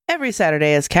Every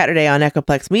Saturday is Catterday on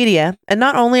Echoplex Media, and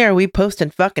not only are we posting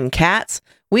fucking cats,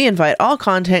 we invite all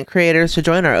content creators to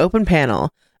join our open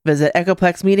panel. Visit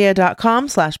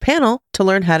echoplexmedia.com/panel to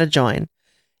learn how to join.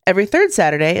 Every third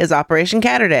Saturday is Operation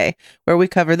Catterday, where we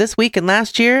cover this week and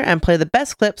last year and play the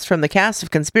best clips from the cast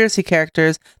of conspiracy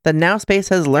characters that Now Space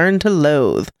has learned to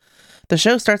loathe. The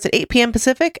show starts at 8 p.m.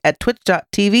 Pacific at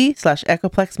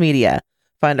twitch.tv/echoplexmedia.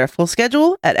 Find our full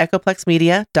schedule at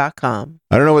echoplexmedia.com.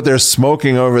 I don't know what they're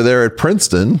smoking over there at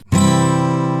Princeton.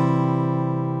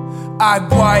 I'm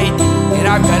white, and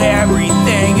I've got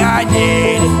everything I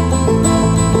need.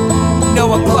 No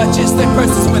one clutches their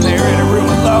purses when they're in a room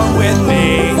alone with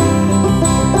me.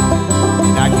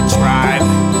 And I can drive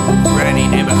for any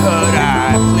neighborhood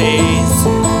I please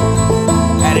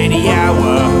at any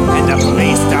hour, and the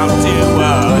police don't do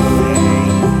a thing.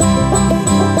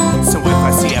 So if I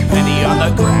see a penny on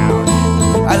the ground,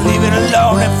 I leave it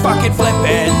alone and fucking flip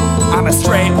it. I'm a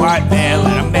straight white male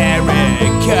in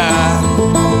America.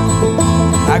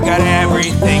 I got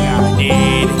everything I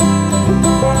need.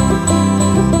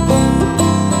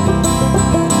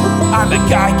 I'm a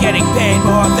guy getting paid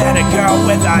more than a girl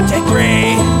with a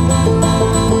degree.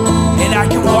 And I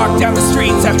can walk down the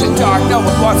streets after dark, no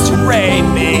one wants to rape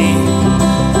me.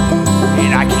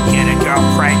 And I can get a girl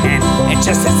pregnant and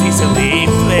just as easily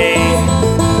flee.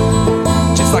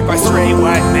 Just like my straight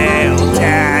white male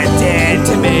dad did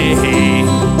to me.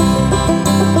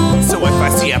 So if I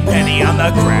see a penny on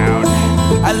the ground,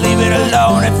 I leave it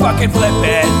alone and fucking flip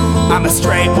it. I'm a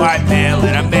straight white male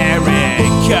in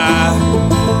America.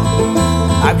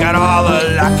 I've got all the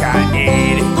luck I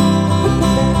need.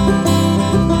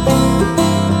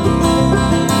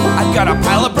 I've got a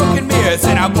pile of broken mirrors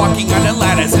and I'm walking under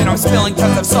ladders and I'm spilling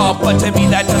tons of salt, but to me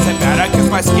that doesn't matter, cause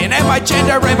my skin and my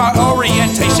gender and my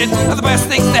orientation are the best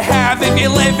things to have if you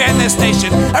live in this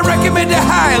nation. I recommend it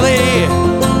highly.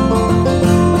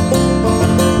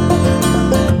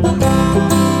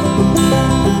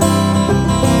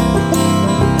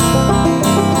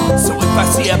 If I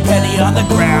see a penny on the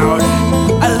ground,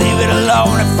 I leave it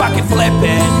alone and fucking flip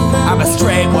it. I'm a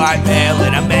straight white male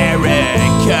in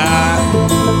America.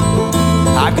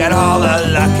 I've got all the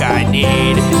luck I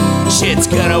need. Shit's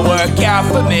gonna work out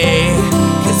for me,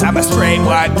 cause I'm a straight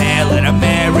white male in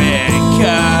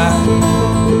America.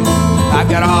 I've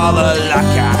got all the luck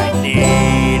I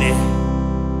need.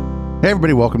 Hey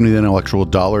everybody, welcome to the Intellectual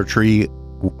Dollar Tree,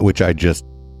 which I just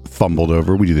fumbled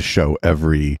over. We do the show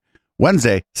every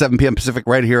Wednesday, 7 p.m. Pacific,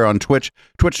 right here on Twitch,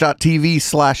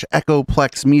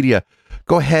 twitch.tv/echoplexmedia.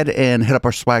 Go ahead and hit up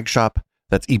our swag shop.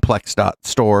 That's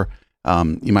eplex.store.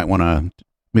 You might want to,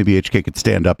 maybe HK could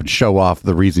stand up and show off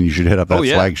the reason you should hit up that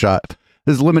swag shop.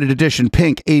 This is limited edition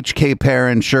pink HK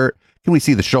Perrin shirt. Can we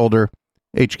see the shoulder?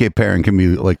 HK Perrin can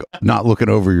be like not looking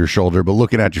over your shoulder, but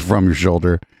looking at you from your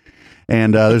shoulder.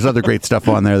 And there's other great stuff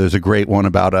on there. There's a great one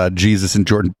about Jesus and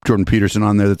Jordan Peterson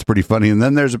on there that's pretty funny. And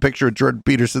then there's a picture of Jordan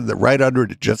Peterson that right under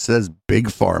it just says Big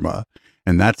Pharma.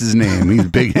 And that's his name. He's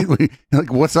big.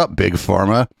 Like, what's up, Big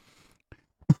Pharma?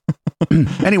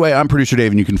 Anyway, I'm Producer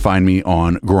Dave, and you can find me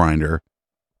on Grindr.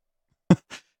 And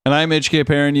I'm HK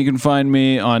Perrin. You can find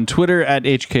me on Twitter at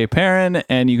HK Perrin.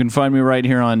 And you can find me right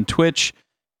here on Twitch,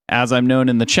 as I'm known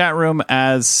in the chat room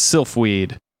as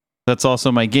Sylphweed. That's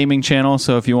also my gaming channel,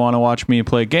 so if you want to watch me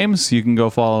play games, you can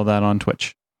go follow that on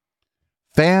Twitch.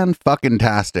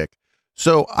 Fan-fucking-tastic.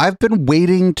 So I've been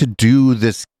waiting to do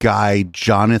this guy,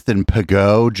 Jonathan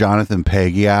Pageau,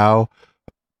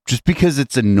 just because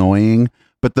it's annoying.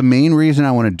 But the main reason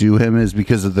I want to do him is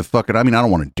because of the fucking, I don't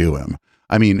want to do him.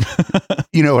 I mean,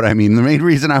 you know what I mean? The main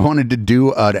reason I wanted to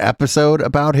do an episode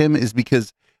about him is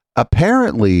because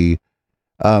apparently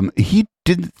he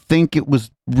didn't think it was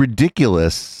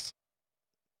ridiculous.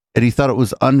 And he thought it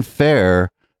was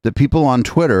unfair that people on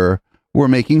Twitter were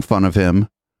making fun of him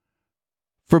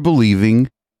for believing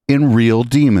in real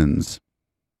demons.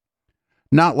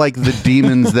 Not like the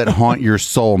demons that haunt your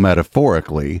soul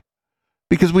metaphorically,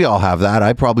 because we all have that.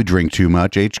 I probably drink too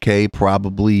much. HK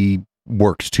probably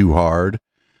works too hard.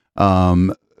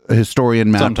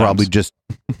 Historian Matt Sometimes. Probably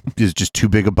is just too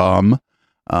big a bum.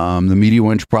 The media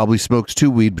wench probably smokes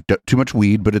too much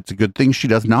weed, but it's a good thing she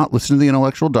does not listen to the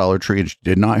Intellectual Dollar Tree, and she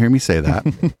did not hear me say that.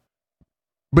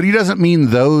 But he doesn't mean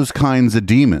those kinds of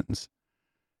demons.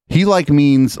 He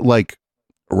means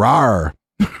rar.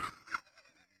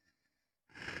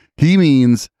 He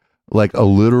means like a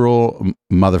literal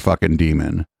motherfucking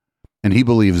demon, and he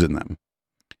believes in them.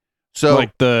 So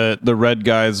like the red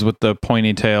guys with the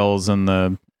pointy tails and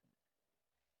the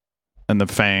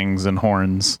fangs and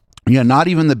horns. Yeah, not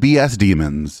even the BS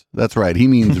demons. That's right. He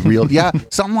means real. Yeah,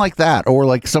 something like that, or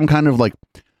like some kind of like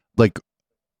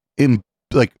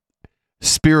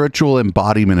spiritual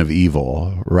embodiment of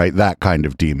evil, right? That kind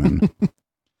of demon.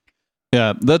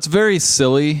 Yeah, that's very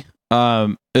silly.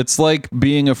 It's like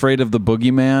being afraid of the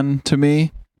boogeyman to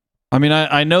me. I mean,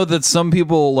 I know that some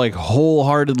people like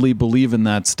wholeheartedly believe in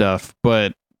that stuff,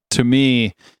 but to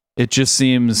me, it just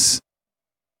seems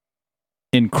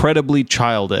incredibly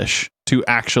childish to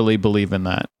actually believe in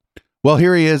that. Well,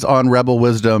 here he is on Rebel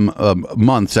Wisdom,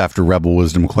 months after Rebel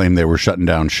Wisdom claimed they were shutting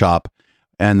down shop.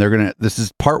 And this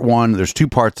is part one. There's 2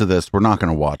 parts of this. We're not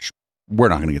going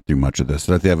to get through much of this.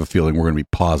 I have a feeling we're going to be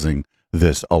pausing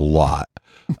this a lot.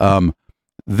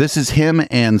 This is him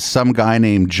and some guy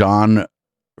named John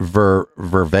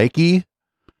Vervaeke.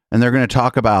 And they're going to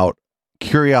talk about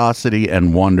curiosity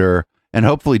and wonder, and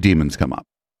hopefully demons come up.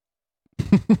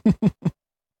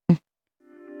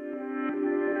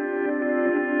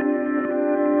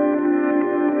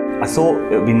 I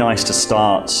thought it would be nice to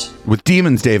start with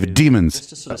demons, David. Demons.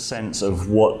 just a sort of sense of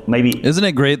what maybe. Isn't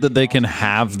it great that they can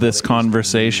have this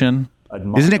conversation?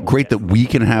 Isn't it great that we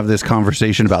can have this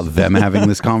conversation about them having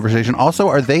this conversation? Also,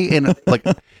 are they in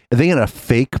a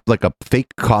fake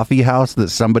coffee house that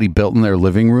somebody built in their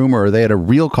living room, or are they at a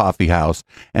real coffee house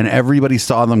and everybody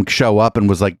saw them show up and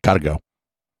was like, gotta go?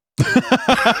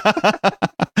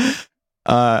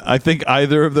 I think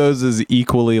either of those is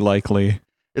equally likely.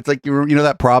 It's like, you know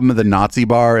that problem of the Nazi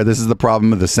bar? This is the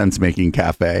problem of the sense-making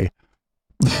cafe.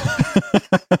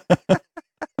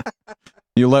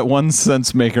 You let one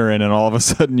sense maker in and all of a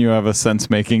sudden you have a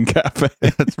sense-making cafe.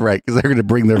 That's right, because they're going to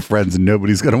bring their friends and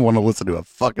nobody's going to want to listen to a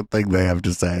fucking thing they have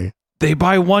to say. They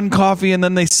buy one coffee and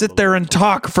then they sit there and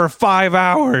talk for 5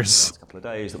 hours. A couple of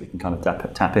days that we can kind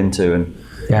of tap into and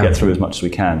get through as much as we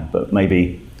can. But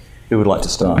maybe who would like to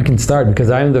start? I can start because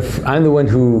I'm the one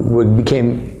who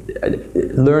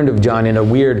learned of John in a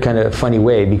weird kind of funny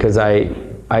way, because I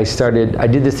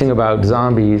did this thing about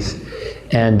zombies,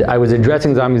 and I was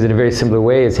addressing zombies in a very similar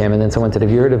way as him, and then someone said, have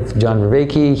you heard of John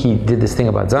Vervaeke? He did this thing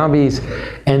about zombies.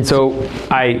 And so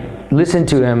I listened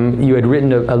to him. You had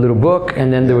written a little book,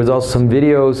 and then there was also some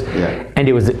videos, and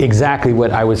it was exactly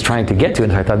what I was trying to get to,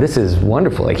 and I thought, this is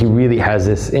wonderful. Like, he really has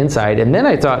this insight. And then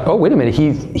I thought, oh, wait a minute,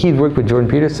 he's worked with Jordan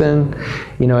Peterson,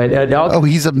 oh,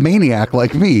 he's a maniac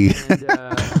like me.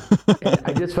 And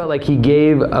I just felt like he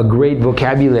gave a great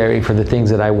vocabulary for the things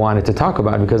that I wanted to talk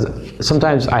about, because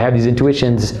sometimes I have these intuitions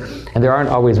and there aren't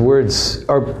always words,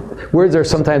 or words are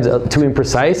sometimes too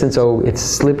imprecise, and so it's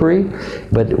slippery.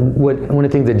 But one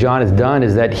of the things that John has done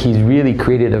is that he's really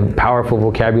created a powerful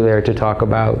vocabulary to talk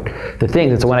about the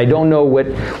things. And so when I don't know what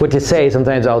to say,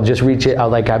 sometimes I'll just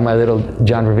I'll have my little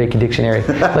John Vervaeke dictionary,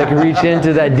 reach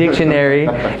into that dictionary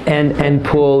and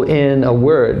pull in a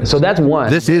word. So that's one.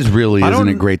 This is really, isn't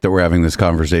it great that we're having this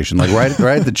conversation? Like right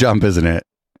at the jump, isn't it?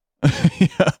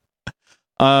 Yeah.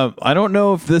 I don't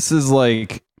know if this is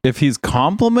if he's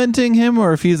complimenting him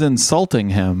or if he's insulting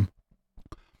him.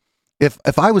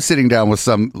 If I was sitting down with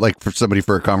somebody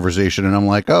for a conversation and I'm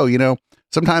like, oh,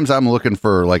 sometimes I'm looking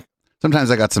for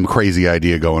sometimes I got some crazy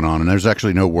idea going on and there's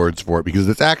actually no words for it because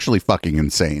it's actually fucking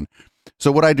insane.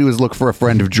 So what I do is look for a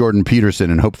friend of Jordan Peterson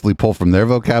and hopefully pull from their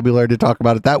vocabulary to talk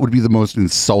about it. That would be the most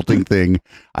insulting thing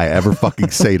I ever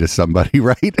fucking say to somebody,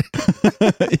 right?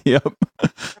 Yep.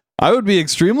 I would be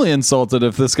extremely insulted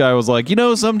if this guy was like,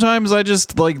 sometimes I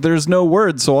just there's no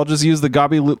words, so I'll just use the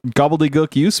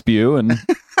gobbledygook you spew and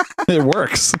it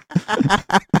works.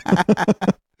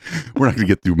 We're not going to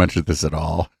get through much of this at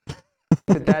all.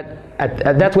 But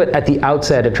that's what at the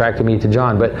outset attracted me to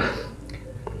John. But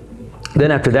then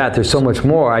after that, there's so much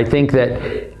more. I think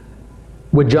that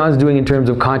what John's doing in terms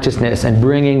of consciousness and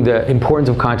bringing the importance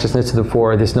of consciousness to the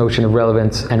fore, this notion of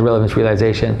relevance and relevance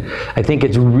realization, I think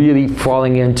it's really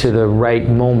falling into the right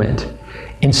moment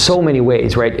in so many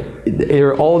ways, right? There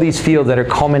are all these fields that are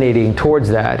culminating towards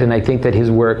that, and I think that his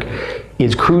work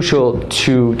is crucial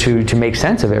to make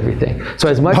sense of everything. So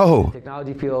as much as the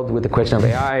technology field with the question of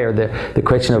AI or the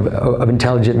question of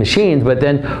intelligent machines, but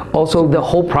then also the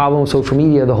whole problem of social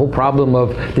media, the whole problem of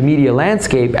the media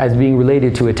landscape as being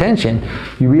related to attention,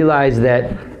 you realize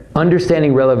that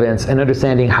understanding relevance and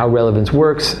understanding how relevance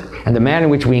works and the manner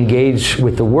in which we engage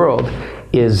with the world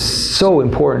is so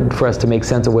important for us to make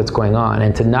sense of what's going on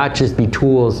and to not just be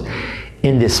tools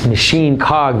in this machine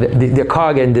cog, the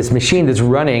cog in this machine that's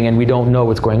running and we don't know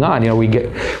what's going on. We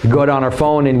go down our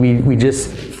phone and we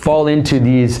just fall into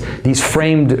these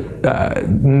framed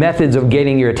methods of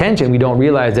getting your attention. We don't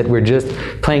realize that we're just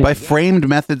playing. By framed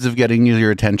methods of getting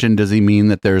your attention, does he mean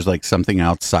that there's something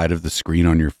outside of the screen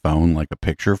on your phone, like a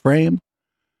picture frame?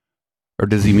 Or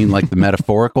does he mean the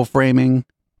metaphorical framing?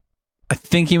 I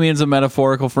think he means a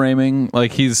metaphorical framing.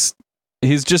 He's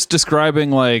he's just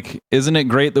describing like, isn't it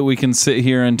great that we can sit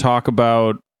here and talk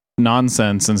about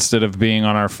nonsense instead of being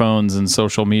on our phones and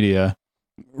social media?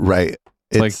 Right.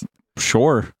 It's like,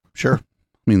 sure. I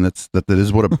mean, that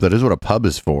is what a pub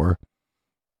is for.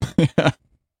 Yeah.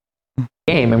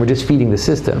 Game, and we're just feeding the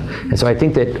system. And so I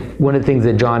think that one of the things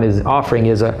that John is offering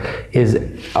is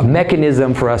a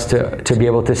mechanism for us to be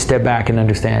able to step back and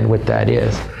understand what that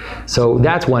is. So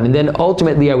that's one. And then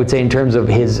ultimately, I would say in terms of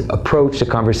his approach to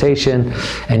conversation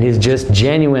and his just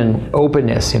genuine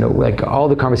openness, like all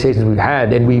the conversations we've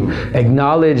had, and we've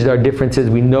acknowledged our differences,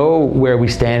 we know where we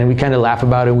stand, and we kind of laugh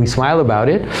about it, and we smile about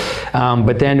it.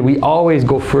 But then we always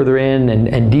go further in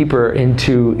and deeper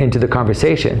into the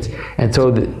conversations. And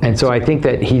so I think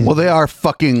that he's... Well, they are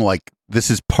fucking like, this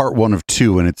is part 1 of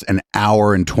 2, and it's an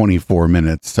hour and 24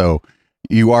 minutes. So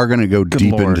you are going to go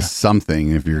deep into something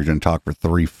if you're going to talk for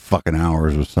 3 fucking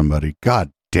hours with somebody.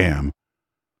 God damn.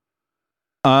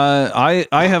 I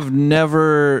have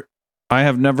never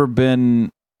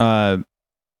been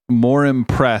more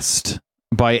impressed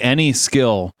by any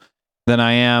skill than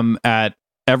I am at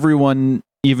everyone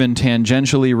even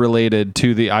tangentially related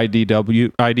to the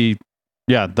IDW,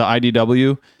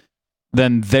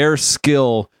 than their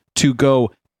skill to go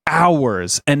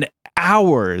hours and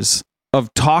hours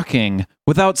of talking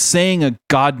without saying a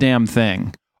goddamn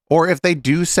thing. Or if they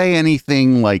do say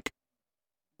anything like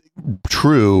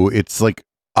true, it's like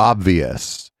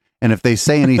obvious. And if they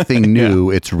say anything new,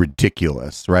 it's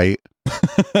ridiculous, right?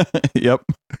 Yep.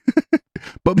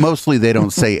 But mostly they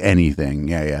don't say anything.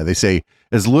 Yeah. They say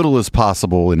as little as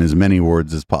possible in as many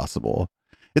words as possible.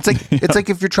 It's like it's like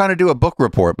if you're trying to do a book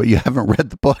report, but you haven't read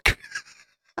the book.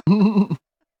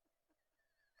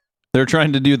 They're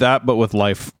trying to do that, but with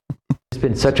life. It's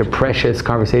been such a precious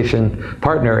conversation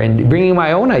partner, and bringing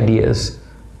my own ideas,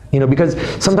 because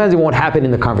sometimes it won't happen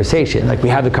in the conversation. Like we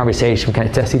have the conversation, we kind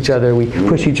of test each other, we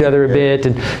push each other a bit,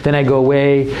 and then I go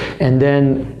away, and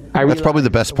then that's probably the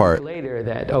best part. Later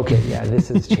that, okay, yeah, this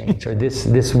has changed, or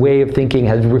this way of thinking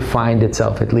has refined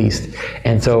itself at least.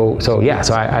 And so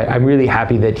I'm really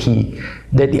happy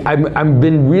I've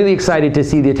been really excited to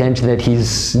see the attention that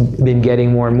he's been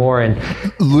getting more and more. And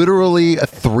literally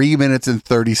 3 minutes and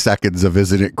 30 seconds of,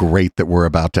 isn't it great that we're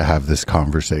about to have this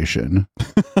conversation?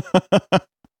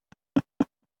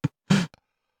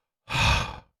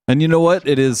 And you know what?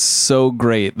 It is so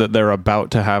great that they're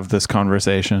about to have this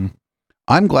conversation.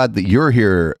 I'm glad that you're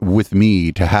here with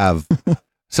me to have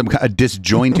some kind of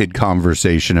disjointed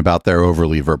conversation about their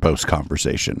overly verbose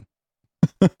conversation.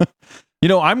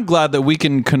 I'm glad that we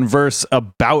can converse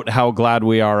about how glad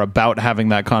we are about having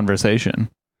that conversation.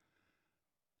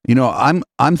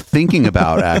 I'm thinking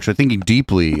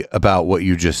deeply about what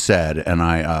you just said, and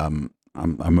I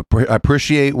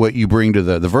appreciate what you bring to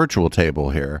the virtual table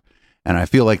here, and I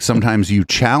feel like sometimes you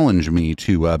challenge me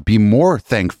to be more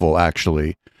thankful,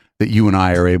 actually, that you and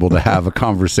I are able to have a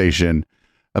conversation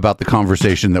about the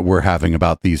conversation that we're having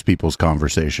about these people's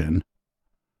conversation.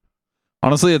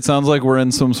 Honestly, it sounds like we're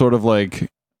in some sort of like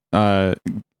a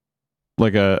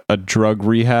drug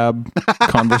rehab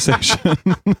conversation.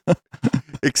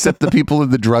 Except the people in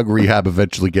the drug rehab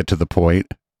eventually get to the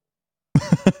point.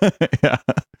 Yeah.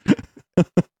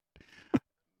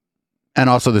 And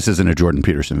also, this isn't a Jordan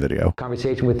Peterson video.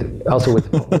 Conversation with Paul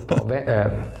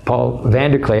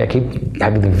Vanderklay. I keep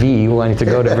having the V wanting to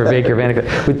go to Vervaeke or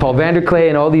Vanderklay. With Paul Vanderklay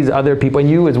and all these other people, and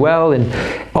you as well, and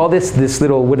all this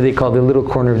little, what do they call, the little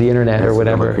corner of the internet or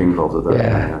whatever.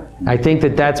 Yeah. I think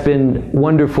that's been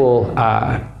wonderful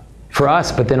for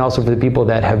us, but then also for the people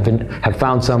that have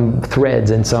found some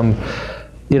threads and some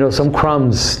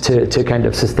crumbs to kind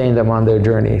of sustain them on their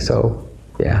journey. So,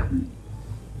 yeah.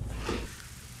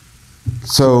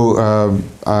 So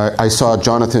I saw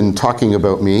Jonathan talking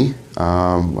about me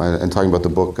and talking about the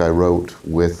book I wrote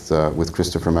with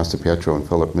Christopher Mastropietro and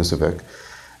Philip Misevic,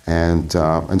 and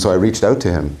so I reached out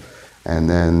to him, and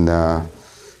then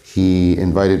he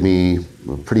invited me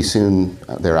pretty soon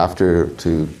thereafter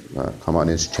to come on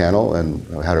his channel, and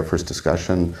we had our first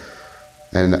discussion,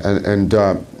 and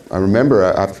I remember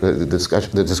after the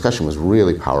discussion was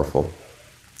really powerful,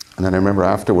 and then I remember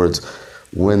afterwards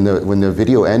when the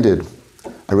video ended,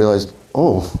 I realized,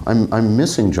 I'm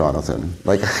missing Jonathan.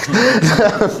 Like,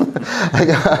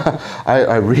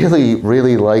 I really,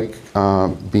 really like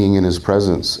being in his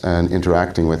presence and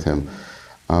interacting with him.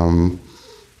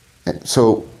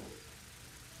 So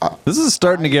this is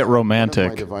starting to get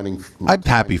romantic. I'm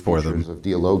happy for them. Of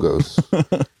Dialogos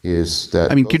is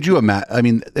that. I mean, could you imagine? I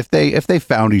mean, if they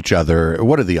found each other,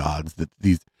 what are the odds that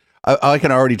these? I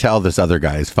can already tell this other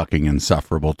guy is fucking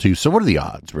insufferable too. So what are the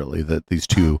odds, really, that these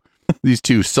two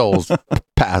souls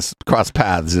cross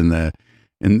paths in the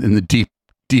in the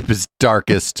deepest,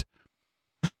 darkest,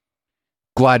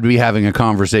 glad to be having a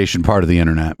conversation part of the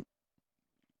internet.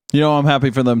 I'm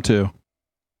happy for them too.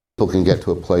 People can get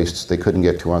to a place they couldn't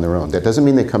get to on their own. That doesn't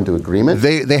mean they come to agreement.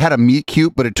 They had a meet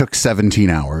cute, but it took 17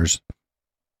 hours.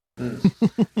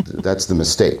 That's the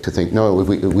mistake, to think, no,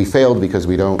 we failed because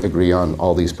we don't agree on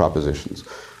all these propositions.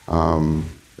 I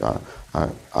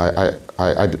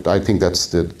think that's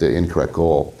the incorrect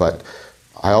goal. But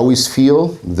I always feel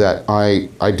that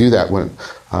I do that when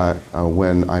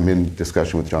I'm in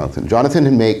discussion with Jonathan.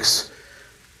 Jonathan makes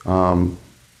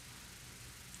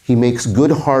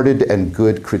good-hearted and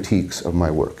good critiques of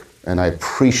my work, and I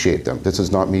appreciate them. This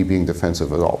is not me being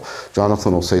defensive at all.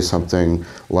 Jonathan will say something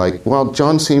like, well,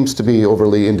 John seems to be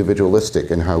overly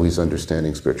individualistic in how he's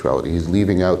understanding spirituality. He's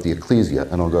leaving out the ecclesia,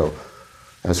 and I'll go,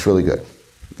 that's really good.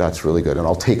 That's really good, and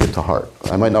I'll take it to heart.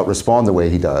 I might not respond the way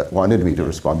he wanted me to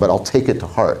respond, but I'll take it to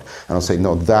heart, and I'll say,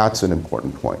 no, that's an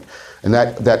important point. And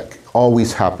that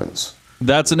always happens.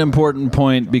 That's an important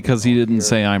point because he didn't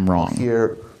say I'm wrong.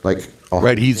 Here, like...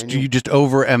 Right, you just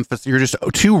overemphasize. You're just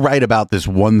too right about this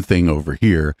one thing over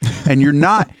here, and you're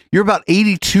not. You're about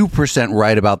 82%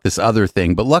 right about this other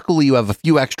thing, but luckily you have a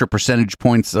few extra percentage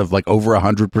points of like over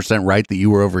 100% right that you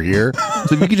were over here.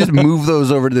 So if you could just move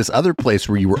those over to this other place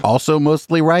where you were also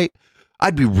mostly right,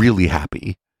 I'd be really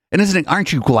happy. And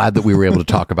aren't you glad that we were able to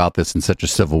talk about this in such a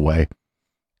civil way?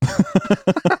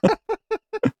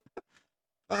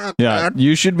 Yeah,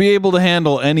 you should be able to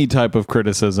handle any type of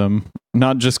criticism,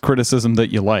 not just criticism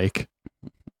that you like.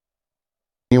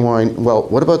 Well,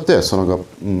 what about this? And I'll go,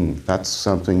 that's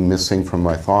something missing from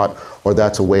my thought, or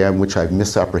that's a way in which I've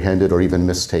misapprehended or even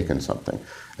mistaken something.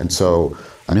 And so...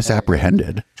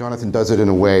 Misapprehended? Jonathan does it in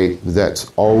a way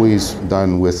that's always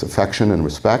done with affection and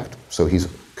respect. So he's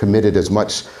committed as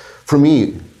much... For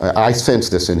me, I sense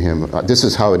this in him. This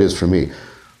is how it is for me.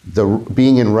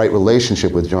 Being in right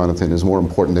relationship with Jonathan is more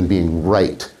important than being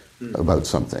right about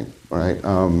something, right?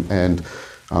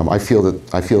 I feel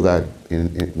that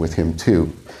with him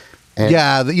too. And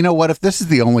yeah, you know what? If this is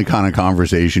the only kind of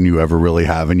conversation you ever really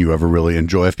have and you ever really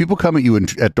enjoy, if people come at you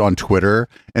on Twitter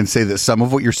and say that some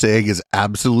of what you're saying is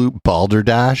absolute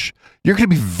balderdash, you're going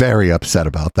to be very upset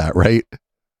about that, right?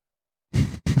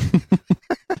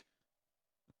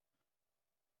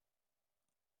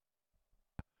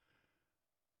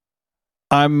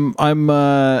 I'm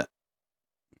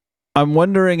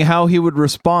wondering how he would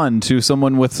respond to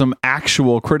someone with some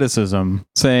actual criticism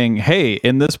saying, hey,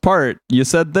 in this part, you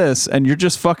said this and you're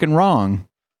just fucking wrong.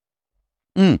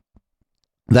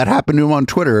 That happened to him on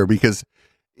Twitter because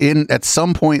at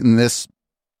some point in this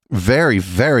very,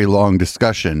 very long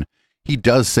discussion, he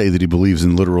does say that he believes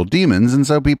in literal demons. And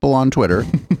so people on Twitter,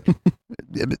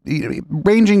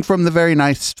 ranging from the very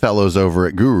nice fellows over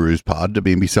at Guru's Pod to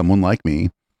maybe someone like me,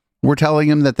 we're telling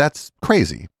him that that's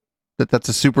crazy, that that's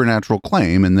a supernatural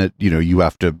claim, and that you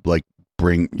have to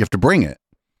bring it.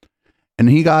 And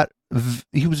he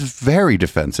was very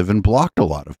defensive and blocked a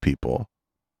lot of people.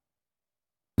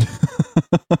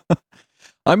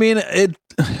 I mean,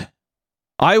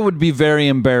 I would be very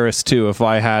embarrassed too if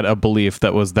I had a belief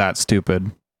that was that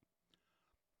stupid.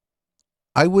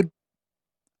 I would.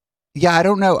 Yeah, I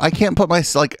don't know. I can't put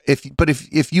myself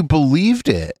if you believed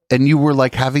it and you were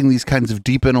having these kinds of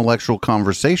deep intellectual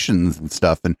conversations and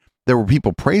stuff, and there were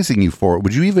people praising you for it,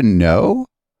 would you even know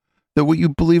that what you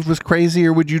believed was crazy,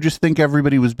 or would you just think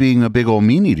everybody was being a big old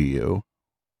meanie to you?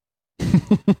 You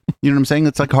know what I'm saying?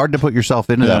 It's hard to put yourself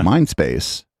into that mind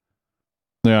space.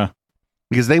 Yeah.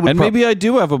 Because they would, and maybe I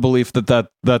do have a belief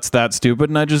that's that stupid,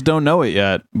 and I just don't know it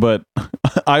yet. But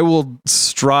I will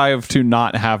strive to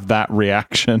not have that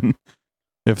reaction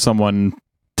if someone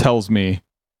tells me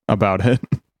about it.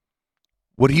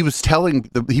 What he was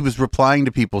he was replying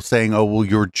to people saying, "Oh, well,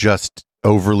 you're just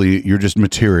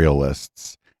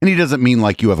materialists," and he doesn't mean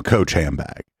you have a Coach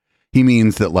handbag. He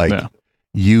means that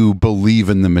you believe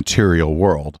in the material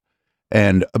world,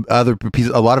 and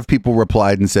a lot of people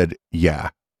replied and said,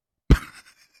 "Yeah."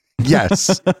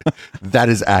 Yes, that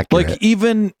is accurate.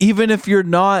 Even if you're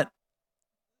not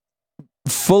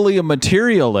fully a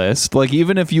materialist,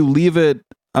 even if you leave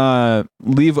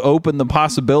open the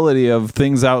possibility of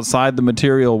things outside the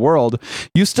material world,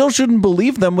 you still shouldn't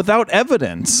believe them without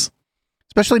evidence.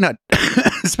 Especially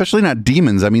not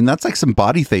demons. I mean, that's some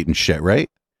body thetan shit, right?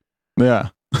 Yeah.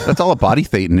 That's all a body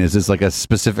thetan is a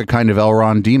specific kind of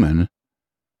Elrond demon.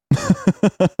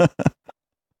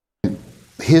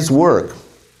 His work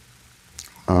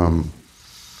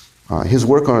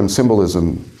on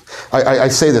symbolism, I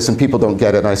say this and people don't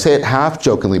get it, and I say it half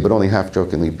jokingly, but only half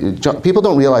jokingly. People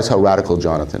don't realize how radical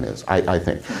Jonathan is, I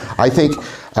think.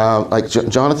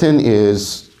 Jonathan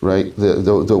is right?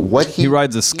 The what he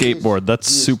rides a skateboard. That's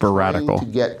super radical. To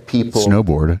get people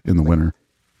Snowboard in the winter.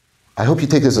 I hope you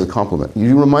take this as a compliment.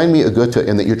 You remind me of Goethe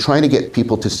in that you're trying to get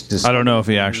people to I don't know if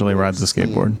he actually rides a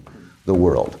skateboard. The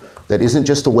world. That isn't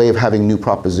just a way of having new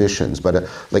propositions, but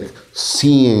like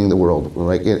seeing the world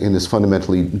like in this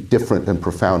fundamentally different and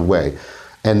profound way.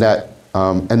 And that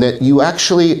you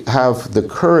actually have the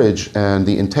courage and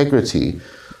the integrity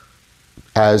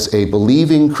as a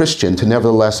believing Christian to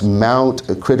nevertheless mount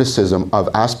a criticism of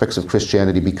aspects of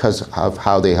Christianity because of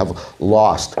how they have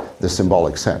lost the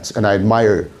symbolic sense. And I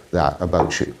admire that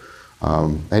about you.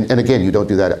 And again, you don't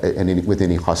do that with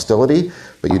any hostility,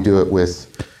 but you do it with...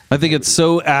 I think it's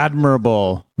so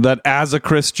admirable that as a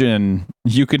Christian,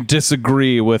 you could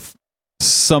disagree with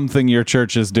something your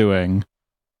church is doing.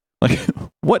 Like,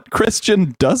 what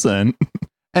Christian doesn't?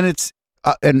 And it's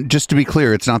and just to be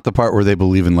clear, it's not the part where they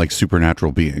believe in like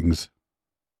supernatural beings.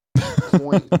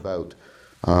 Point about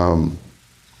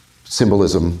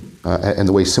symbolism and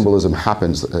the way symbolism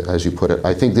happens, as you put it.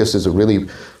 I think this is a really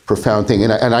profound thing,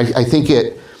 and I think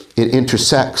it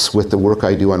intersects with the work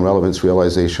I do on relevance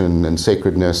realization and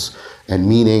sacredness and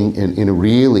meaning in a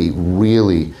really,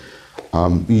 really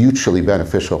mutually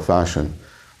beneficial fashion.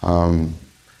 And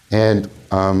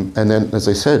then, as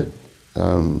I said,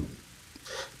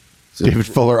 David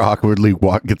Fuller awkwardly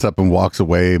gets up and walks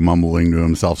away, mumbling to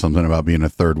himself something about being a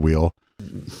third wheel.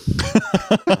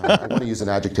 I want to use an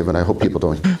adjective, and I hope people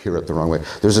don't hear it the wrong way.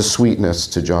 There's a sweetness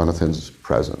to Jonathan's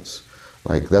presence.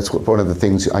 Like, that's one of the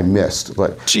things I missed.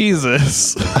 Like,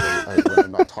 Jesus. When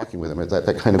I'm not talking with him,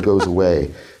 that kind of goes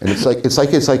away. And it's like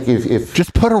if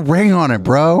just put a ring on it,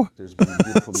 bro. There's been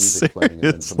beautiful music playing, and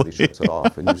then somebody shuts it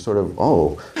off, and you sort of,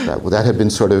 that had been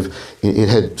sort of, it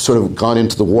had sort of gone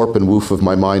into the warp and woof of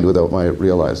my mind without my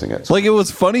realizing it. Like, it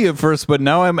was funny at first, but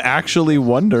now I'm actually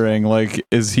wondering, like,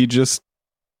 is he just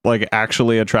like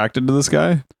actually attracted to this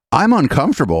guy? I'm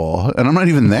uncomfortable, and I'm not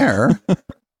even there.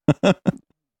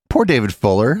 Poor David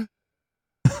Fuller.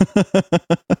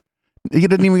 He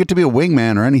didn't even get to be a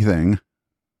wingman or anything.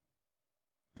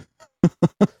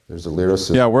 There's a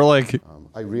lyricist. Yeah, we're like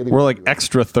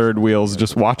extra third wheels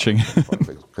just watching.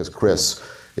 Because Chris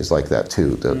is like that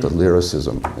too. The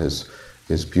lyricism is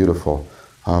beautiful.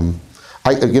 And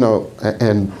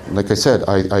like I said,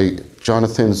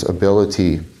 Jonathan's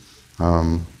ability.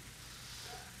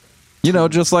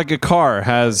 Just like a car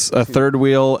has a third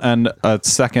wheel and a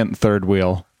second third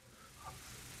wheel.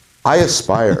 I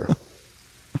aspire,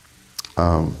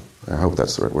 I hope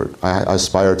that's the right word, I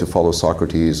aspire to follow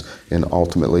Socrates in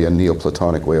ultimately a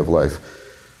Neoplatonic way of life.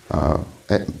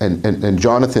 And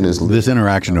Jonathan is... This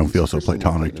interaction don't feel so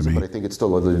Platonic to me. But I think it's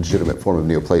still a legitimate form of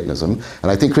Neoplatonism.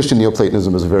 And I think Christian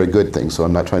Neoplatonism is a very good thing, so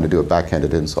I'm not trying to do a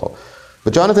backhanded insult.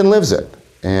 But Jonathan lives it.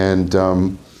 And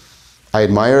I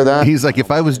admire that. He's like,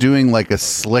 if I was doing like a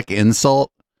slick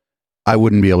insult, I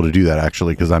wouldn't be able to do that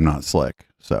actually because I'm not slick.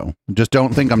 So just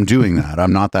don't think I'm doing that.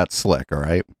 I'm not that slick, all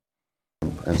right?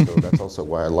 And so that's also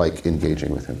why I like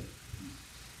engaging with him.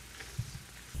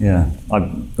 Yeah,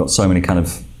 I've got so many kind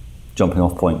of jumping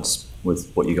off points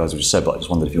with what you guys have just said, but I just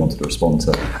wondered if you wanted to respond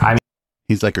to.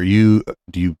 He's like, do you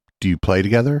play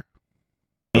together?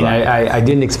 I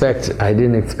didn't expect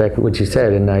what you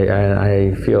said, and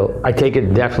I feel I take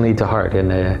it definitely to heart,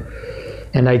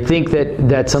 and I think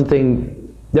that's something.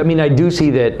 I mean, I do see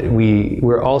that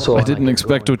we're also. I didn't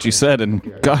expect what you said, and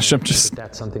gosh, I'm just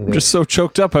so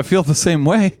choked up. I feel the same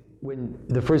way. When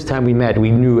the first time we met,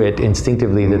 we knew it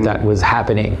instinctively that was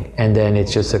happening, and then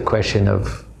it's just a question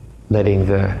of letting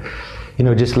the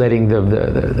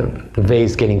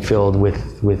vase getting filled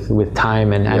with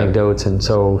time and anecdotes, and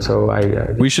so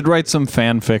I. We should write some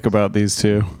fanfic about these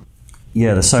two.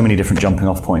 Yeah, there's so many different jumping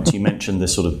off points. You mentioned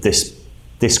this sort of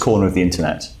this corner of the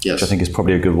internet, yes, which I think is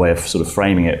probably a good way of sort of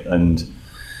framing it. And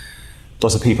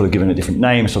lots of people have given it different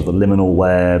names, sort of the liminal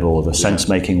web or the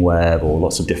sense-making web, or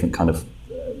lots of different kind of.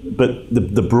 But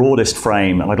the broadest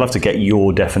frame, and I'd love to get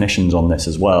your definitions on this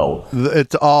as well.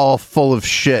 It's all full of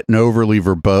shit and overly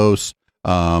verbose.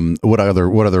 What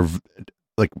other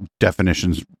like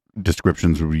descriptions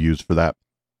would we use for that?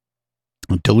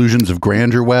 Delusions of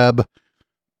grandeur web.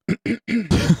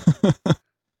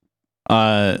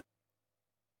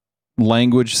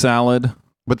 Language salad.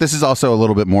 But this is also a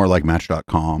little bit more like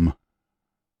Match.com.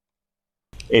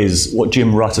 Is what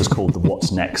Jim Rutt has called the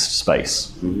what's next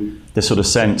space. Mm-hmm. This sort of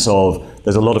sense of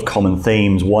there's a lot of common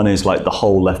themes. One is like the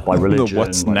whole left by religion. The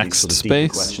what's like next sort of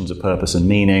space? Questions of purpose and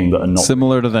meaning that are not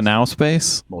similar to the now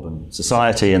space. Modern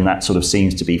society, and that sort of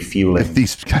seems to be fueling. If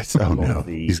these guys,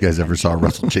 these guys ever saw a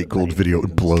Russell J. Gould video, it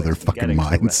would blow their fucking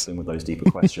minds. With those deeper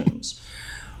questions,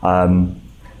 and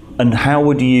how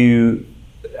would you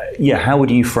how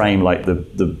would you frame like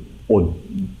the or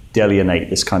delineate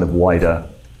this kind of wider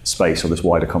space or this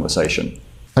wider conversation?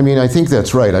 I mean, I think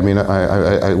that's right. I mean,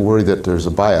 I worry that there's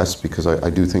a bias because I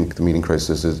do think the meaning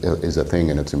crisis is a thing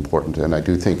and it's important. And I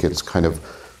do think it's kind of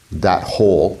that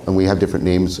whole, and we have different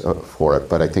names for it,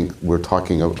 but I think we're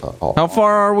talking about... How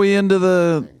far are we into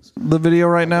the video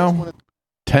right now?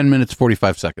 10 minutes,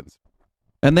 45 seconds.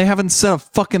 And they haven't said a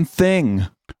fucking thing.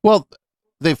 Well,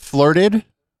 they've flirted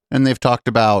and they've talked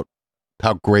about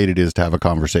how great it is to have a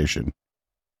conversation.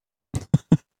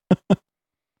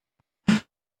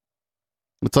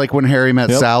 It's like when Harry met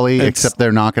Sally, except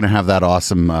they're not going to have that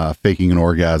awesome faking an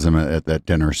orgasm at that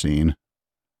dinner scene.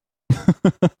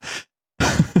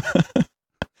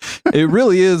 It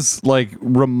really is like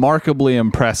remarkably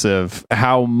impressive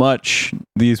how much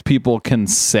these people can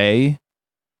say,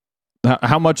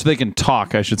 how much they can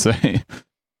talk, I should say,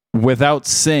 without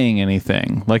saying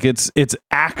anything. Like it's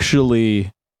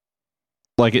actually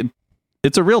like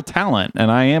it's a real talent,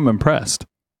 and I am impressed.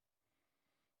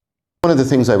 One of the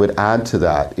things I would add to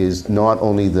that is not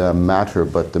only the matter,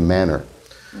 but the manner.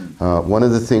 One of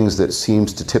the things that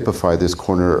seems to typify this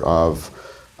corner of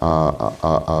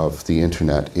the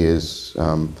internet is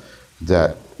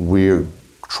that we're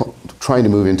trying to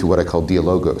move into what I call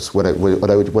dialogos, what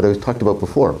I talked about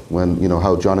before, when, you know,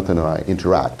 how Jonathan and I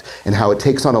interact, and how it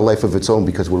takes on a life of its own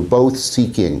because we're both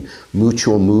seeking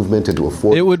mutual movement into a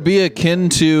form. It would be akin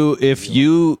to if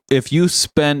you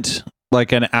spent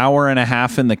like an hour and a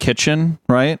half in the kitchen,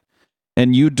 right?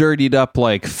 And you dirtied up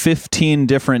like 15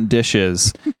 different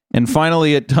dishes. And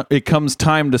finally it comes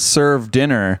time to serve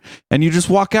dinner. And you just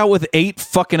walk out with 8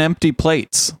 fucking empty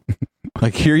plates.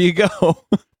 Like, here you go.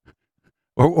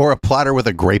 Or a platter with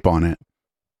a grape on it.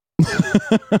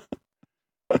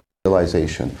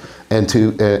 Realization. And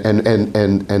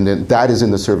then that is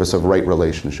in the service of right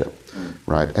relationship,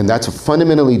 right? And that's a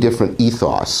fundamentally different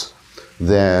ethos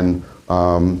than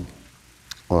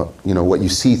you know, what you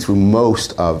see through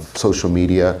most of social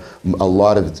media, a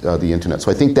lot of the internet.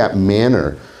 So I think that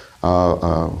manner,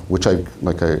 which I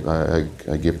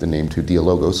give the name to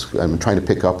dialogos, I'm trying to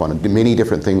pick up on many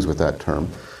different things with that term.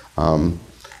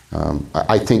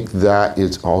 I think that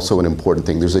is also an important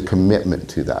thing. There's a commitment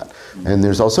to that. And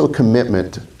there's also a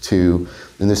commitment to,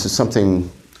 and this is something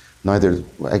I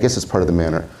guess it's part of the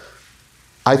manner.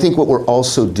 I think what we're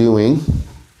also doing,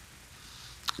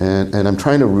 and I'm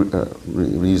trying to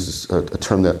use a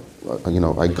term that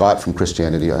I got from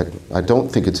Christianity. I don't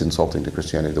think it's insulting to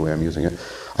Christianity the way I'm using it.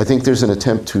 I think there's an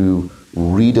attempt to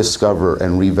rediscover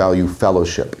and revalue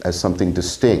fellowship as something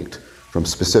distinct from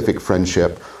specific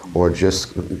friendship or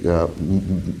just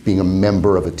being a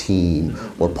member of a team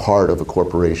or part of a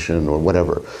corporation or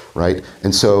whatever, right?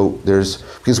 And so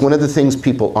because one of the things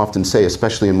people often say,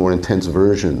 especially in more intense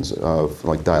versions of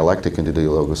like dialectic into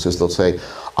dialogos, is they'll say,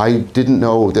 I didn't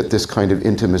know that this kind of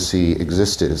intimacy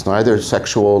existed. It's neither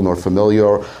sexual nor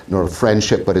familiar nor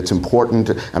friendship, but it's important,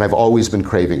 and I've always been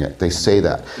craving it. They say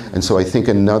that. And so I think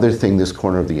another thing this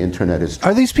corner of the internet is...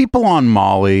 Are these people on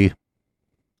Molly?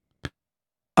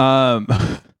 I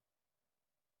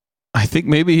think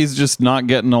maybe he's just not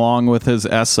getting along with his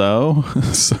SO.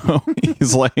 So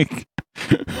he's like,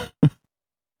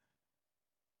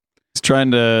 he's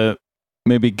trying to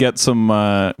maybe get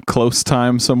some close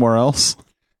time somewhere else.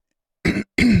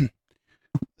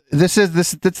 It's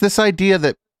this idea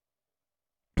that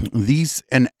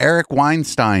and Eric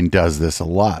Weinstein does this a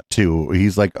lot too.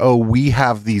 He's like, oh, we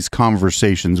have these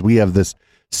conversations. We have this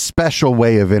special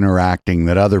way of interacting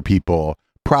that other people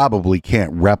probably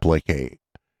can't replicate.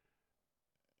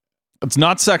 It's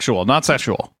not sexual,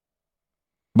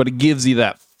 but it gives you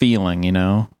that feeling, you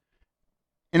know,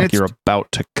 and like you're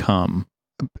about to come.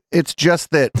 It's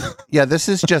just that, yeah, this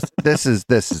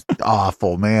is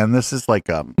awful, man. This is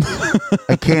like,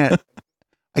 I can't,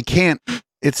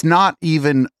 it's not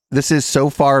even, this is so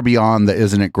far beyond the,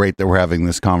 isn't it great that we're having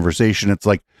this conversation? It's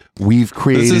like, we've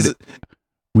created a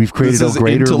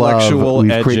greater love.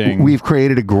 We've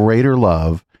created a greater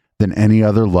love than any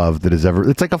other love that has ever.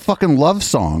 It's like a fucking love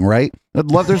song, right?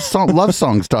 There's love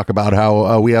songs talk about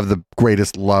how we have the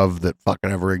greatest love that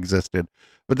fucking ever existed.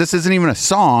 But this isn't even a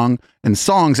song, and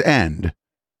songs end.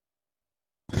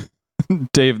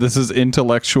 Dave, this is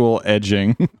intellectual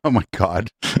edging. Oh my God.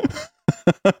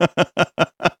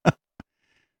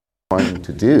 Trying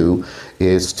to do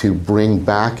is to bring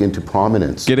back into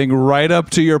prominence. Getting right up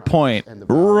to your point.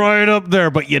 Right up there,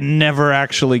 but you never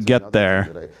actually get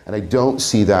there. And I don't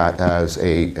see that as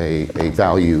a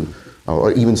value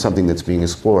or even something that's being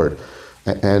explored.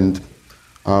 And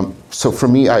so for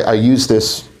me, I use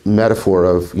this metaphor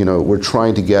of, we're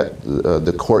trying to get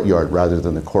the courtyard rather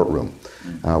than the courtroom.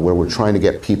 where we're trying to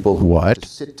get people to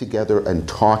sit together and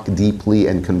talk deeply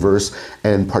and converse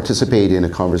and participate in a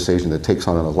conversation that takes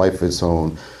on a life of its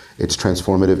own. It's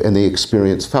transformative, and they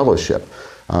experience fellowship.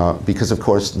 Because, of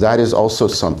course, that is also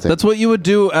something. That's what you would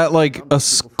do at, like, a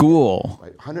school.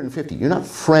 Right, 150. You're not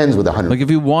friends with 150. Like,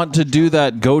 if you want to do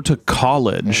that, go to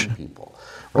college.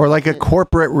 Or like a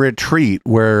corporate retreat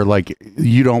where, like,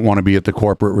 you don't want to be at the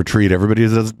corporate retreat. Everybody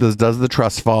does the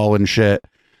trust fall and shit.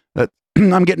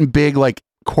 I'm getting big, like,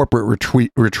 corporate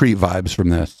retreat vibes from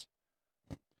this.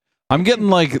 I'm getting,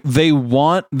 like, they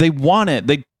want it.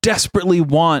 They desperately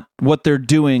want what they're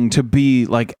doing to be,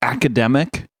 like,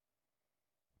 academic.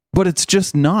 But it's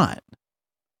just not.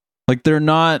 Like, they're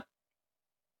not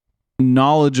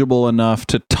knowledgeable enough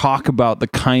to talk about the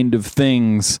kind of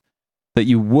things that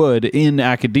you would in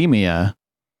academia.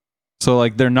 So,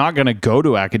 like, they're not going to go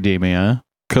to academia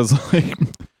because, like,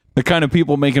 the kind of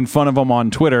people making fun of them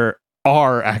on Twitter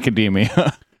are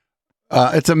academia.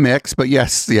 It's a mix, but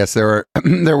yes, there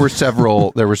were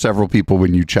several people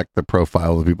when you checked the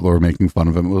profile of the people who were making fun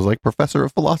of him. It was like professor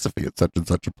of philosophy at such and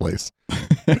such a place.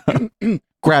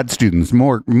 Grad students, a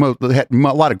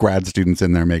lot of grad students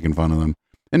in there making fun of them,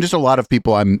 and just a lot of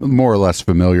people I'm more or less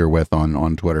familiar with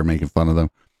on Twitter making fun of them.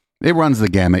 It runs the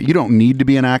gamut. You don't need to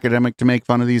be an academic to make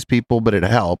fun of these people, but it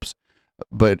helps.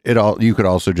 But you could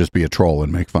also just be a troll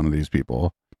and make fun of these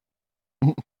people.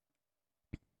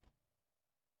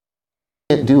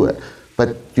 Do it,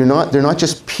 but they're not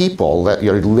just people that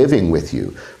are living with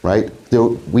you, right?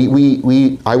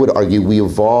 I would argue we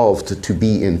evolved to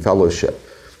be in fellowship,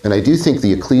 and I do think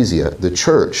the ecclesia, the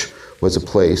church, was a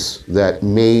place that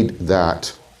made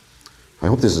that. I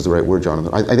hope this is the right word,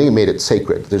 Jonathan. I think it made it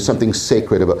sacred. There's something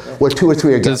sacred about where two or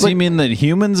three are. Does he mean that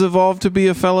humans evolved to be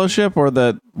a fellowship, or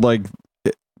that, like,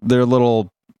 their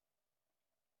little?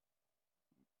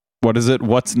 What is it?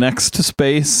 What's next to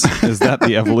space? Is that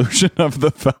the evolution of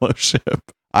the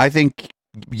fellowship? I think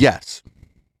yes.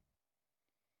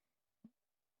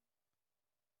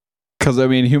 Because, I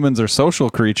mean, humans are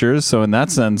social creatures, so in that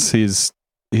sense, he's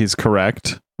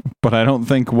correct. But I don't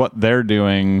think what they're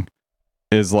doing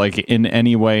is, like, in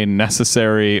any way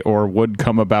necessary or would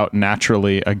come about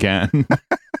naturally again.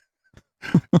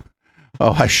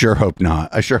 Oh, I sure hope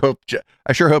not. I sure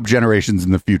hope generations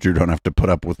in the future don't have to put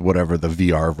up with whatever the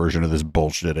VR version of this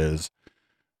bullshit is.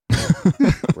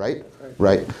 Right.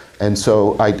 And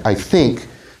so I think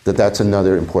that's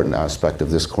another important aspect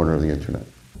of this corner of the internet.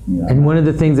 Yeah. And one of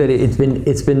the things that it's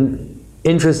been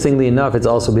interestingly enough, it's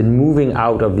also been moving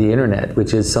out of the internet,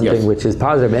 which is something which is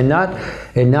positive, and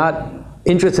not.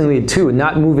 Interestingly, too,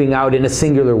 not moving out in a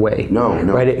singular way. No.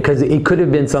 Right? Because it could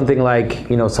have been something like,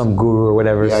 some guru or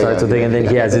whatever starts a thing and then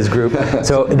he has his group.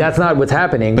 So that's not what's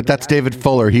happening. But that's David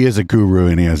Fuller. He is a guru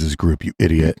and he has his group, you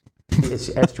idiot.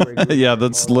 Yeah,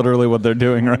 that's literally what they're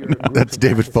doing right now. That's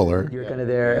David Fuller. You're kind of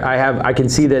there. I can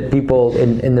see that people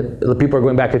the people are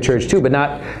going back to church too, but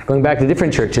not going back to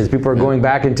different churches. People are going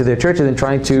back into their churches and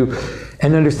trying to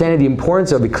and understanding the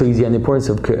importance of ecclesia and the importance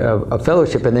of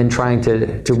fellowship, and then trying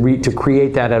to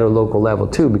create that at a local level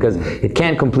too, because it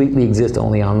can't completely exist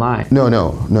only online. No,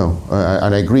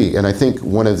 and I agree. And I think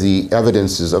one of the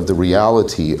evidences of the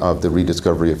reality of the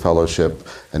rediscovery of fellowship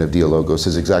and of Dialogos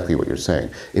is exactly what you're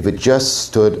saying. If it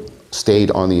just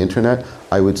stayed on the internet,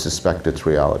 I would suspect it's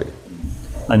reality.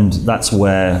 And that's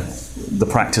where the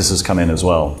practices come in as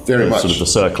well. Very much. Sort of the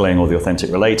circling or the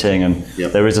authentic relating, and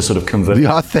there is a sort of The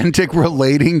authentic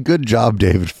relating. Good job,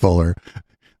 David Fuller.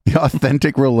 The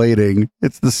authentic relating.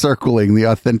 It's the circling, the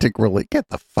authentic relate. Get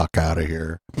the fuck out of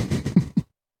here.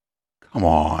 Come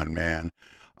on, man.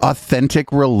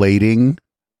 Authentic relating.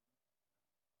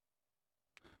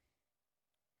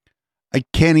 I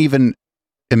can't even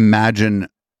imagine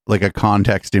like a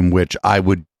context in which I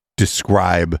would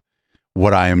describe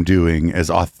what I am doing as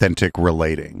authentic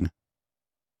relating.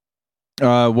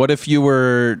 What if you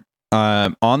were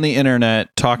on the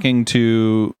internet talking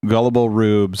to gullible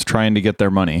rubes trying to get their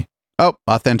money? Oh,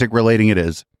 authentic relating it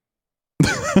is.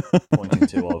 Pointing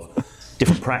to of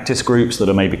different practice groups that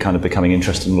are maybe kind of becoming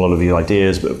interested in a lot of the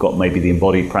ideas, but have got maybe the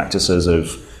embodied practices of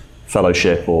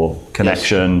fellowship or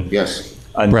connection. Yes.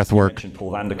 And breath work. You mentioned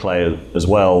Paul van der Klee as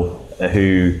well,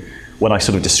 who, when I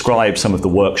sort of described some of the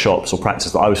workshops or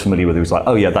practices that I was familiar with, he was like,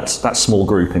 "Oh yeah, that's small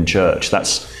group in church."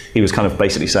 He was kind of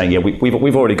basically saying, "Yeah,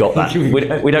 we've already got that.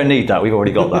 We don't need that. We've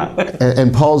already got that."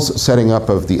 And Paul's setting up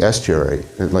of the estuary,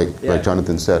 like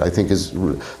Jonathan said, I think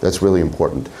that's really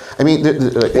important. I mean,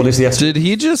 what is the estuary? Did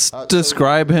he just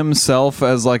describe himself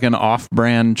as like an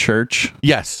off-brand church?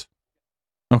 Yes.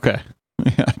 Okay.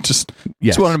 Yeah, just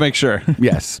wanted to make sure.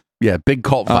 Yes. Yeah, big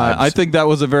cult vibes. I think that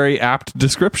was a very apt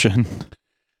description.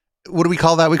 What do we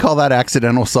call that? We call that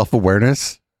accidental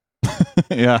self-awareness.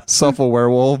 Yeah,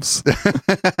 self-werewolves.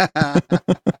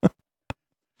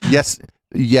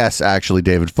 Yes, actually,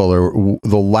 David Fuller,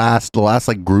 the last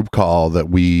like group call that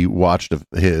we watched of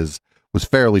his was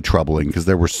fairly troubling because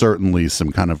there were certainly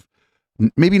some kind of,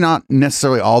 maybe not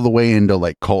necessarily all the way into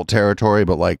like cult territory,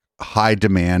 but like high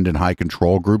demand and high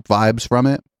control group vibes from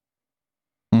it.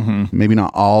 Mm-hmm. Maybe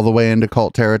not all the way into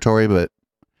cult territory, but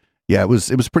yeah, it was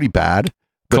pretty bad.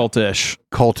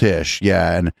 Cultish,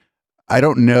 yeah. And I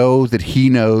don't know that he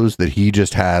knows that he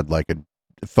just had like a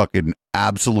fucking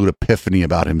absolute epiphany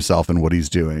about himself and what he's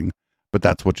doing, but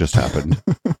that's what just happened.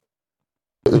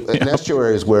 An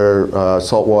estuary is where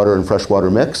saltwater and freshwater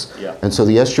mix, and so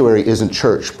the estuary isn't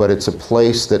church, but it's a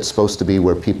place that's supposed to be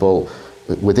where people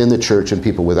within the church and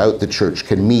people without the church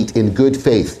can meet in good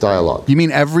faith dialogue. You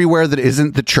mean everywhere that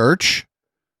isn't the church?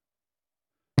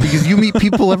 Because you meet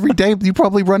people every day. You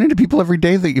probably run into people every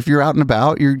day that if you're out and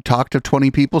about, you talk to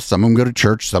 20 people. Some of them go to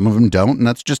church, some of them don't. And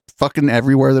that's just fucking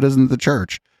everywhere that isn't the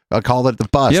church. I call it the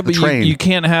bus, the train. You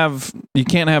can't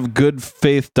have good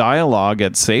faith dialogue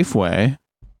at Safeway.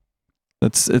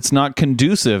 It's not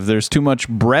conducive. There's too much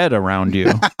bread around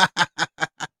you.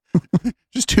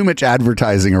 Just too much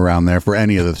advertising around there for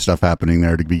any of the stuff happening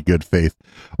there to be good faith.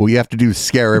 What you have to do is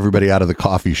scare everybody out of the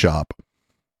coffee shop.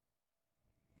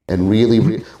 And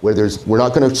really, we're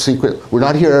not going to we're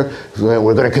not here,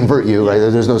 we're going to convert you, right?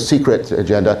 There's no secret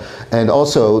agenda. And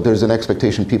also, there's an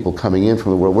expectation people coming in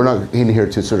from the world. We're not in here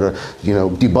to sort of,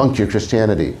 debunk your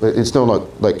Christianity. But it's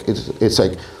it's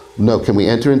like, no, can we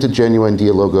enter into genuine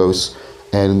dialogos,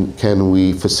 and can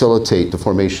we facilitate the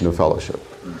formation of fellowship?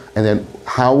 And then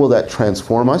how will that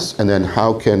transform us? And then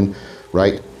how can,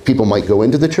 people might go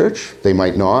into the church, they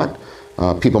might not.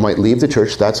 People might leave the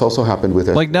church. That's also happened with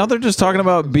it. Like now they're just talking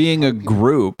about being a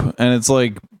group, and it's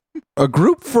like, a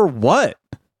group for what?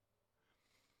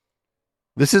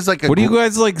 This is like what do you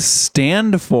guys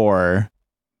stand for?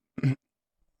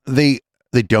 They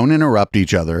don't interrupt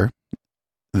each other.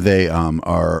 They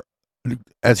are,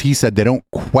 as he said, they don't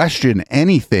question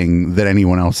anything that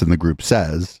anyone else in the group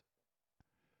says.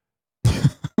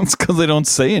 It's because they don't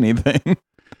say anything.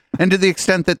 And to the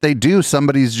extent that they do,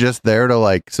 somebody's just there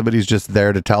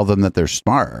to tell them that they're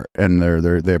smart and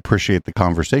they appreciate the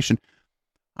conversation.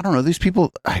 I don't know. These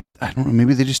people, I don't know.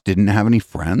 Maybe they just didn't have any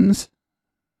friends.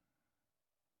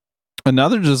 And now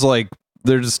they're just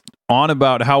on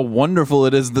about how wonderful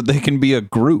it is that they can be a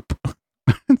group.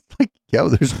 It's like, yo,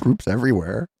 there's groups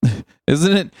everywhere.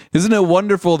 Isn't it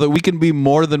wonderful that we can be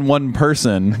more than one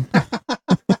person?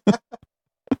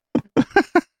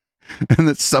 And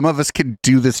that some of us can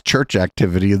do this church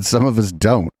activity and some of us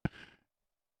don't.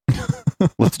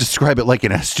 Let's describe it like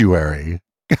an estuary.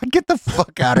 Get the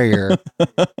fuck out of here.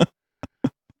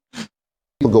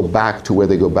 People go back to where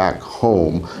they go back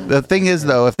home. The thing is,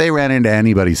 though, if they ran into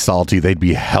anybody salty, they'd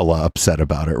be hella upset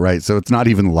about it, right? So it's not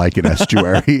even like an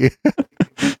estuary.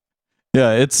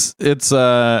 Yeah, it's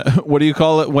what do you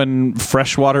call it when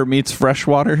freshwater meets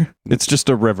freshwater? It's just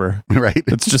a river. Right.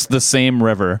 It's just the same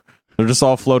river. They're just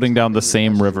all floating down the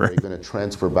same river. They're going to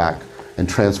transfer back and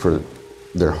transfer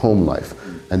their home life.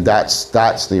 And that's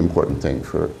the important thing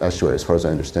for estuary, as far as I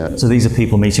understand. So these are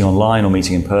people meeting online or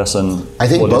meeting in person? I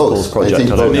think both. I think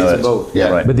both. Yeah.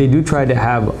 Right. But they do try to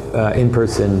have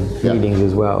in-person meetings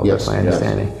as well, that's my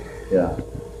understanding. Yeah.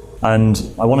 And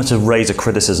I wanted to raise a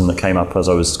criticism that came up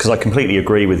because I completely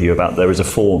agree with you about there is a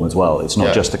form as well. It's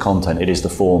not just the content, it is the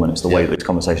form and it's the way that these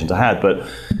conversations are had. But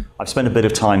I've spent a bit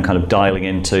of time kind of dialing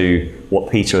into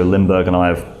what Peter Lindbergh and I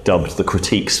have dubbed the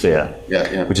critique sphere,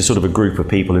 which is sort of a group of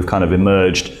people who've kind of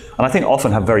emerged, and I think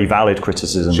often have very valid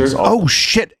criticisms. Sure. Oh,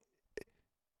 shit.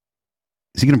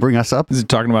 Is he going to bring us up? Is he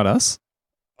talking about us?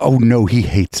 Oh, no, he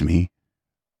hates me.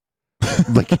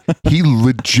 Like, he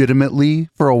legitimately,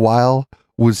 for a while,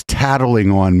 was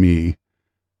tattling on me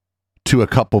to a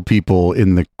couple people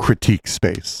in the critique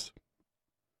space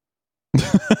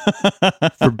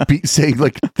for saying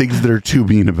things that are too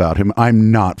mean about him. I'm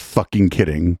not fucking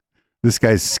kidding. This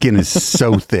guy's skin is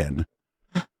so thin.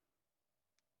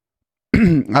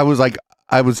 I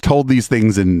was told these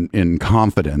things in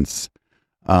confidence.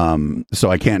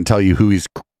 So I can't tell you who he's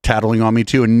tattling on me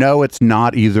to. And no, it's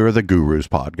not either of the Gurus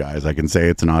pod guys. I can say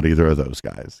it's not either of those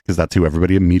guys because that's who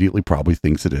everybody immediately probably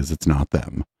thinks it is. It's not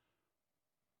them.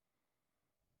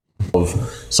 Of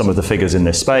some of the figures in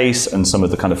this space and some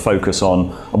of the kind of focus on,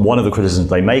 and one of the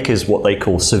criticisms they make is what they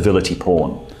call civility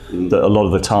porn. That a lot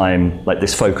of the time,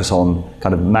 this focus on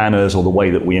kind of manners or the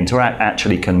way that we interact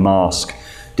actually can mask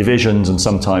divisions and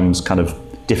sometimes kind of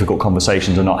difficult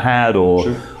conversations are not had, or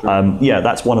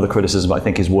that's one of the criticisms I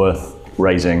think is worth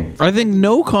raising. I think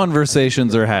no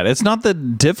conversations are had. It's not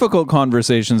that difficult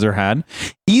conversations are had.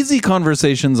 Easy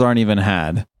conversations aren't even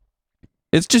had.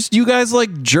 It's just you guys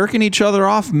like jerking each other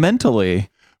off mentally.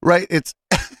 Right. It's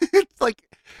like,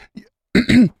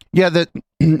 yeah,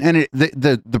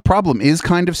 the problem is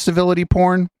kind of civility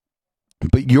porn,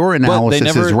 but your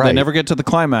analysis is right. They never get to the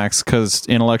climax because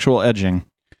intellectual edging.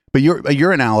 But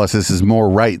your analysis is more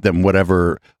right than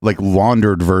whatever like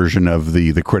laundered version of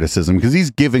the criticism, because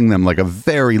he's giving them like a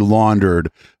very laundered,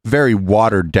 very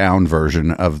watered down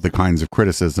version of the kinds of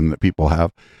criticism that people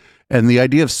have. And the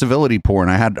idea of civility porn,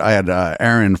 I had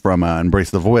Aaron from Embrace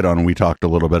the Void on, and we talked a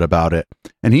little bit about it,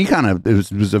 and he kind of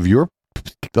it was of your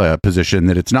position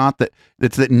that it's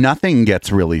that nothing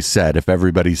gets really said if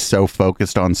everybody's so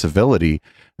focused on civility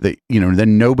that, you know,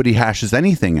 then nobody hashes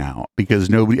anything out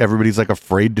because everybody's like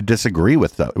afraid to disagree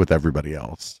with everybody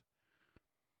else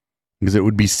because it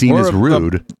would be seen as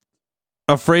rude.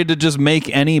 Afraid to just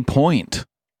make any point.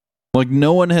 Like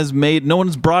no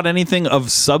one's brought anything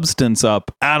of substance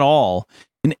up at all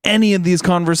in any of these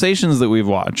conversations that we've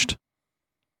watched.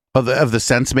 Of the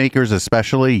sense makers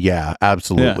especially, yeah,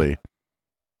 absolutely. Yeah.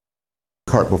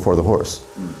 Cart before the horse.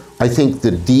 I think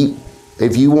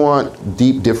if you want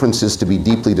deep differences to be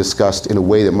deeply discussed in a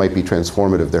way that might be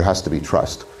transformative, there has to be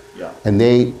trust. Yeah. And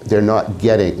they're not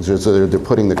getting, so they're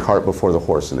putting the cart before the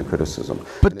horse in the criticism.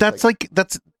 But that's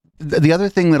the other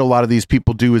thing that a lot of these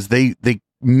people do is they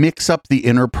mix up the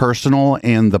interpersonal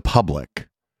and the public.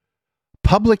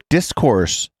 Public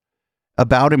discourse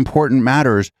about important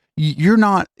matters.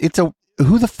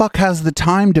 Who the fuck has the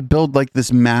time to build like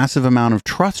this massive amount of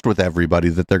trust with everybody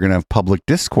that they're going to have public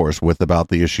discourse with about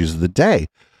the issues of the day?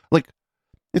 Like,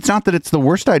 it's not that it's the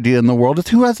worst idea in the world. It's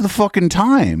who has the fucking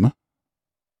time.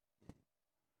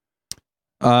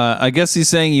 I guess he's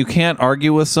saying you can't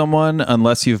argue with someone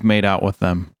unless you've made out with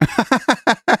them.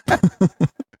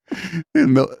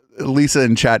 Lisa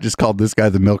in chat just called this guy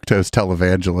the milquetoast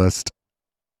televangelist.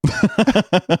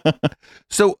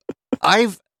 So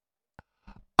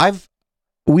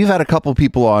we've had a couple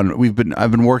people on.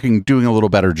 I've been doing a little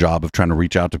better job of trying to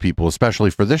reach out to people, especially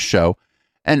for this show.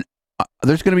 And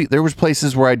there was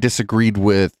places where I disagreed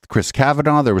with Chris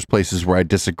Kavanaugh. There was places where I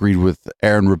disagreed with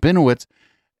Aaron Rabinowitz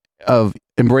of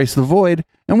Embrace the Void.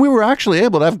 And we were actually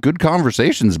able to have good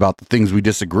conversations about the things we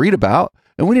disagreed about.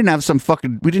 And we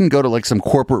didn't go to like some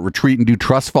corporate retreat and do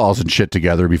trust falls and shit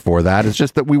together before that. It's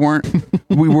just that we weren't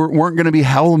going to be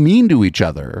hell mean to each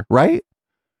other. Right.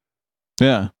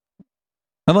 Yeah.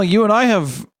 And like you and I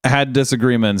have had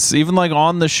disagreements, even like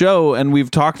on the show, and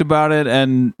we've talked about it.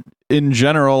 And in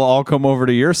general, I'll come over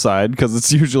to your side because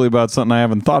it's usually about something I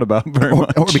haven't thought about very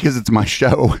much. Or because it's my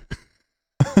show.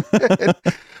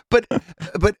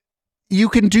 But you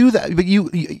can do that. But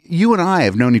you and I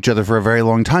have known each other for a very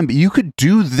long time. But you could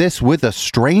do this with a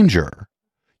stranger.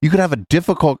 You could have a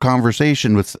difficult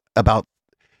conversation about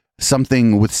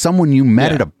something with someone you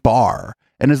met at a bar.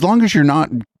 And as long as you're not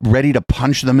ready to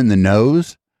punch them in the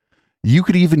nose, you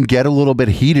could even get a little bit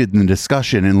heated in the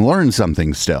discussion and learn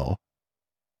something still.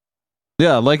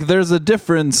 Yeah, like there's a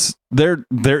difference. There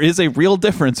is a real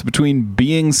difference between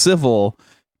being civil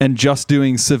and just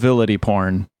doing civility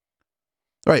porn.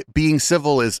 Right. Being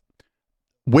civil is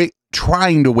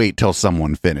trying to wait till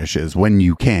someone finishes when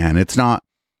you can. It's not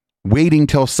waiting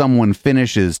till someone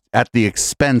finishes at the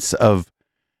expense of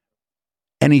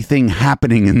anything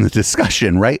happening in the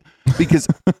discussion, right? Because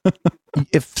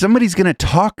if somebody's going to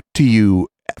talk to you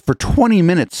for 20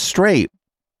 minutes straight,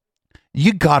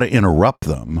 you got to interrupt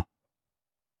them.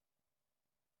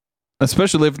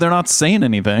 Especially if they're not saying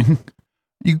anything.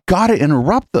 You got to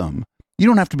interrupt them. You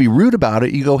don't have to be rude about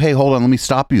it. You go, hey, hold on, let me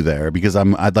stop you there because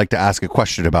I'd like to ask a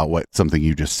question about something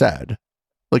you just said.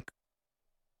 Like,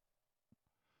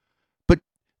 but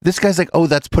this guy's like, oh,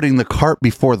 that's putting the cart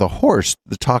before the horse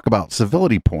to talk about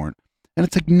civility porn. And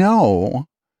it's like, no,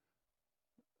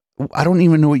 I don't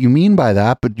even know what you mean by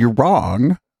that, but you're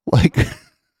wrong. Like,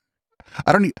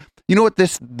 you know what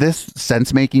this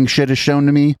sense making shit has shown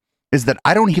to me is that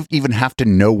I don't even have to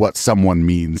know what someone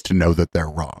means to know that they're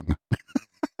wrong.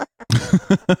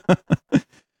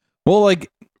 Well, like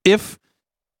if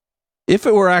it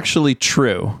were actually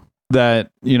true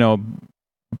that, you know,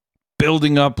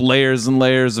 building up layers and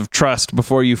layers of trust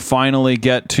before you finally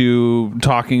get to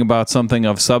talking about something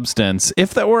of substance,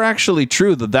 if that were actually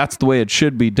true that that's the way it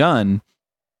should be done,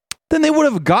 then they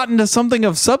would have gotten to something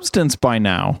of substance by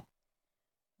now.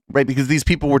 Right, because these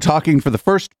people were talking for the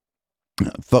first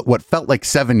what felt like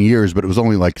 7 years, but it was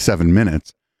only like 7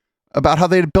 minutes, about how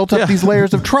they had built up these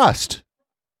layers of trust.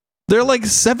 They're like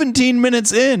 17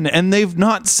 minutes in and they've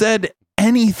not said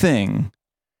anything.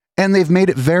 And they've made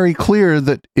it very clear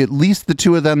that at least the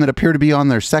two of them that appear to be on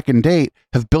their second date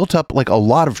have built up like a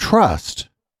lot of trust.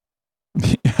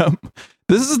 Yep.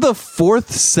 This is the 4th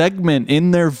segment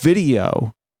in their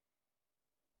video.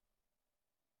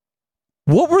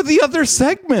 What were the other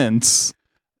segments?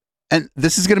 And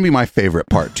this is going to be my favorite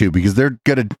part too, because they're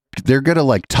gonna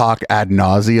like talk ad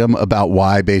nauseum about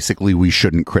why basically we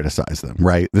shouldn't criticize them,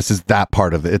 right? This is that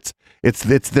part of it. It's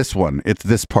this one. It's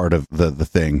this part of the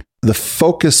thing. The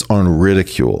focus on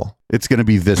ridicule. It's going to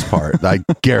be this part. I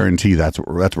guarantee that's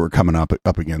what we're coming up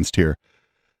against here.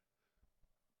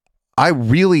 I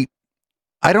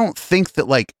don't think that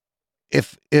like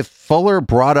if Fuller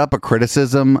brought up a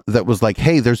criticism that was like,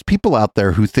 hey, there's people out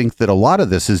there who think that a lot of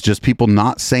this is just people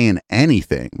not saying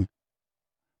anything,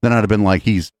 then I'd have been like,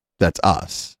 that's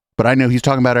us. But I know he's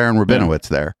talking about Aaron Rabinowitz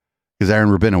there, because Aaron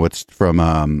Rabinowitz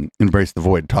from Embrace the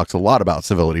Void talks a lot about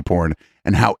civility porn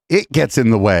and how it gets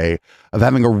in the way of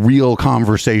having a real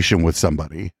conversation with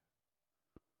somebody.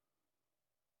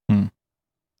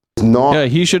 Yeah,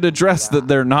 he should address that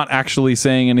they're not actually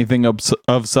saying anything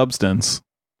of substance.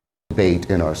 Debate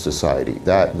in our society.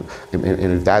 And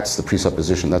if that's the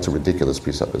presupposition, that's a ridiculous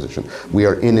presupposition. We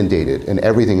are inundated and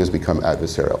everything has become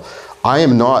adversarial. I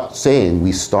am not saying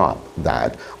we stop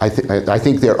that. I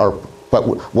think there are, but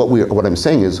what I'm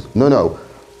saying is, no,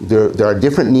 there are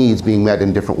different needs being met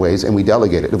in different ways, and we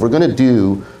delegate it. If we're going to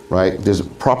do, right, there's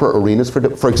proper arenas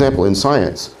for example, in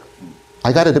science,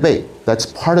 I got to debate. That's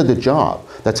part of the job.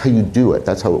 That's how you do it.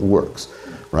 That's how it works,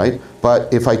 right?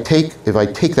 But if I take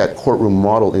that courtroom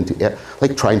model into,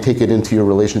 like, try and take it into your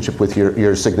relationship with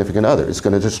your significant other, it's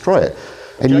going to destroy it.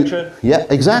 And yeah,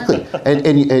 exactly. and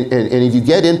if you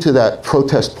get into that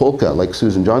protest polka, like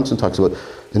Susan Johnson talks about,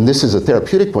 and this is a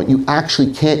therapeutic point, you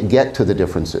actually can't get to the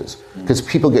differences because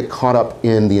people get caught up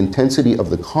in the intensity of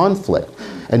the conflict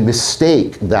and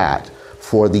mistake that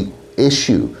for the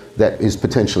issue that is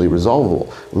potentially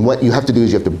resolvable. And what you have to do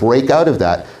is you have to break out of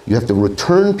that. You have to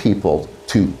return people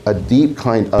to a deep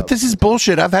kind of... But this is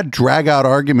bullshit. I've had drag out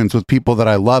arguments with people that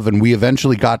I love, and we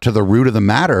eventually got to the root of the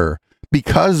matter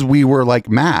because we were like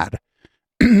mad.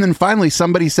 And finally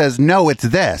somebody says, no, it's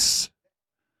this.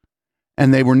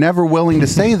 And they were never willing to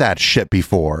say that shit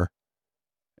before.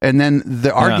 And then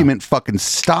the argument fucking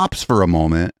stops for a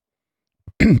moment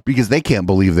because they can't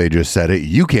believe they just said it.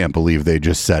 You can't believe they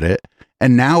just said it.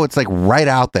 And now it's like right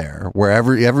out there where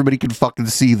everybody can fucking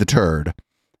see the turd.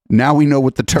 Now we know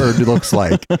what the turd looks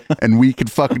like, and we can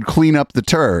fucking clean up the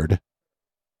turd.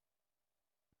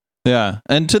 Yeah.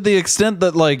 And to the extent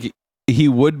that like he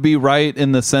would be right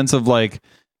in the sense of like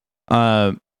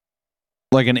an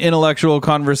intellectual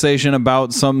conversation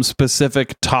about some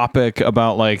specific topic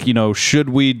about like, you know, should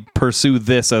we pursue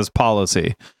this as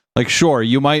policy? Like, sure,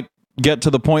 you might get to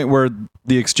the point where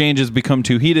the exchanges become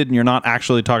too heated and you're not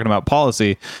actually talking about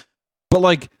policy. But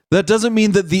like, that doesn't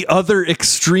mean that the other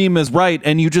extreme is right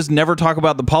and you just never talk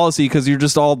about the policy because you're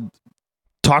just all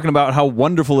talking about how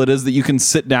wonderful it is that you can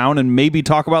sit down and maybe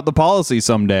talk about the policy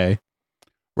someday.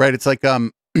 Right. It's like,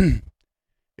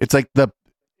 it's like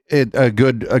a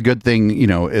good thing, you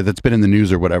know, that's been in the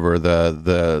news or whatever.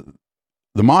 The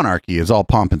monarchy is all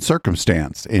pomp and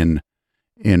circumstance in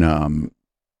the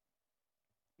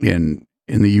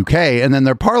UK, and then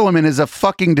their parliament is a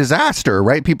fucking disaster,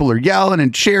 right? People are yelling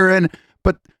and cheering,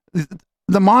 but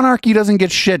the monarchy doesn't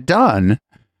get shit done,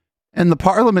 and the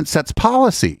parliament sets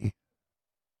policy.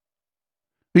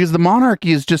 Because the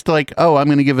monarchy is just like, oh, I'm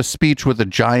going to give a speech with a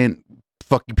giant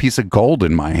fucking piece of gold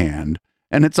in my hand,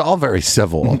 and it's all very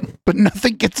civil, but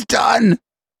nothing gets done.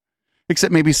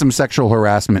 Except maybe some sexual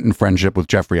harassment and friendship with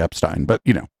Jeffrey Epstein, but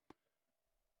you know.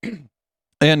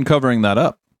 And covering that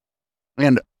up.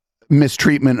 And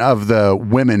mistreatment of the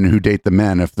women who date the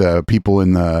men if the people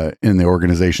in the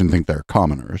organization think they're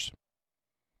commoners.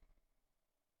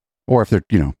 Or if they're,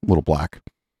 you know, a little black.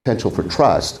 Potential for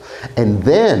trust. And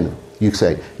then you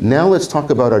say, now let's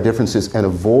talk about our differences and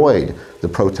avoid the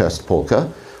protest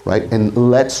polka, right? And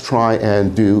let's try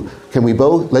and can we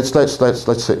both, let's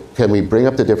say, can we bring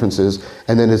up the differences,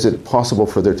 and then is it possible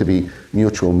for there to be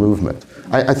mutual movement?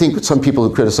 I think some people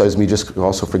who criticize me just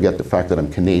also forget the fact that I'm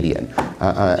Canadian,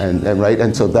 and right,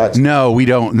 and so that's... No, we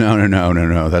don't, no,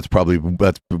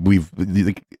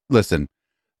 listen,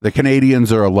 the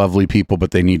Canadians are a lovely people,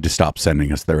 but they need to stop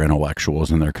sending us their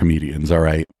intellectuals and their comedians, all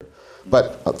right?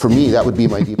 But for me, that would be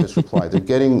my deepest reply. They're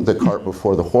getting the cart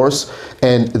before the horse,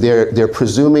 and they're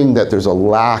presuming that there's a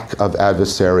lack of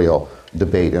adversarial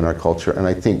debate in our culture, and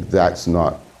I think that's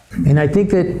not. And I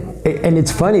think that, and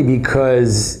it's funny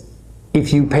because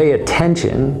if you pay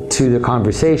attention to the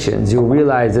conversations, you'll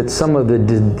realize that some of the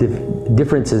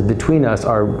differences between us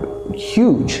are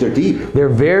huge. They're deep. They're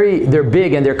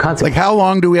big, and they're consequential. Like, how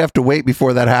long do we have to wait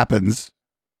before that happens?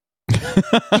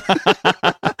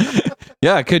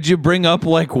 Yeah, could you bring up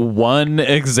like one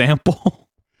example?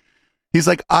 He's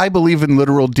like, I believe in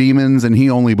literal demons, and he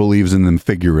only believes in them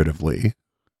figuratively.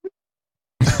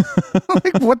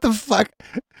 Like, what the fuck?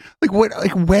 Like, what?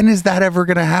 Like, when is that ever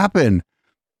going to happen?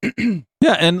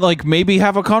 Yeah, and like maybe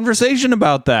have a conversation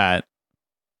about that.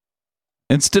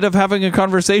 Instead of having a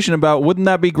conversation about, wouldn't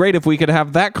that be great if we could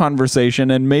have that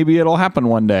conversation and maybe it'll happen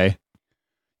one day?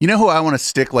 You know who I want to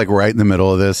stick like right in the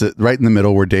middle of this? Right in the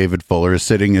middle where David Fuller is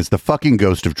sitting is the fucking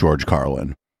ghost of George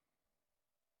Carlin.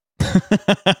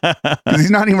 Because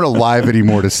he's not even alive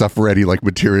anymore to suffer any like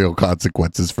material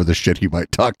consequences for the shit he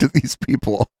might talk to these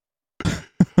people.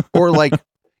 Or like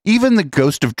even the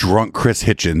ghost of drunk Chris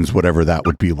Hitchens, whatever that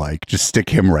would be like. Just stick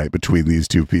him right between these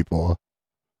two people.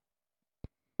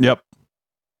 Yep.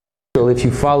 If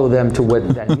you follow them to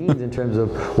what that means in terms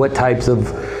of what types of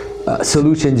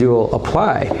solutions you'll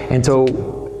apply, and so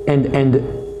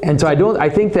I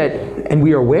think that, and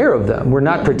we are aware of them. We're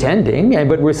not pretending,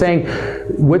 but we're saying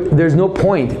there's no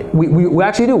point. We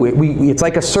actually do. It's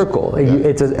like a circle.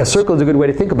 A circle is a good way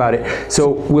to think about it. So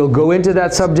we'll go into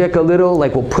that subject a little,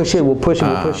 like we'll push it, we'll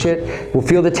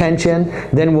feel the tension,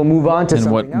 then we'll move on to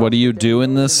something else. What do you do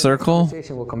in this circle?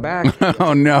 We'll come back.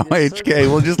 Oh no,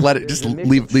 HK, we'll just let it, just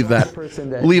leave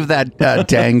that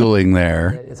dangling there.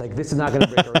 It's like, this is not going to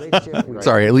break a relationship.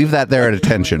 Sorry, leave that there at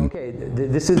attention. Okay,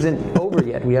 this isn't over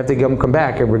yet. We have to come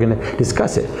back and we're going to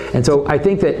discuss it. And so I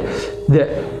think that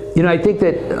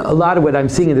a lot of what I'm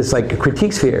seeing in this like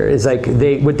critique sphere is like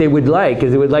what they would like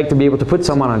is they would like to be able to put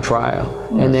someone on trial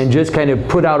and then just kind of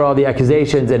put out all the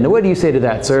accusations and what do you say to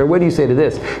that, sir? What do you say to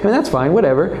this? I mean, that's fine,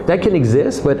 whatever. That can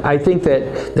exist, but I think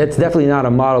that that's definitely not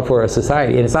a model for a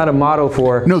society, and it's not a model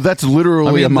for. No, that's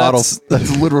literally a model.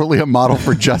 That's literally a model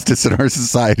for justice in our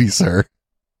society, sir.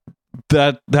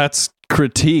 That's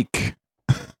critique.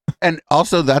 And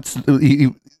also, that's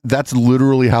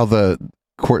literally how the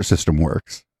court system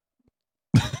works.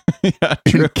 Yeah,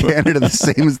 true. In Canada, the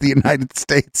same as the United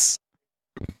States.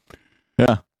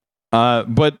 Yeah,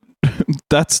 but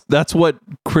that's what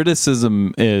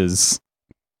criticism is.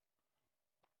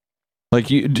 Like,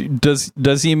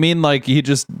 does he mean like he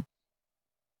just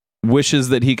wishes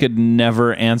that he could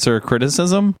never answer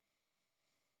criticism?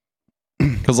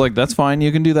 Because like that's fine,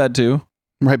 you can do that too,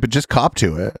 right? But just cop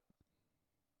to it.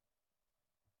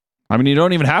 I mean, you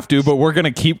don't even have to, but we're going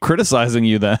to keep criticizing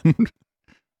you then.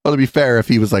 Well, to be fair, if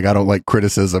he was like, I don't like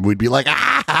criticism, we'd be like,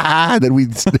 then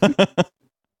we'd...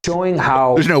 Showing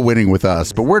how... There's no winning with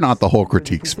us, but we're not the whole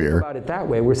critique sphere. About it that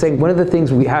way. We're saying one of the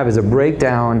things we have is a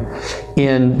breakdown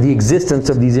in the existence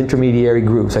of these intermediary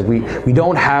groups. Like we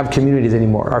don't have communities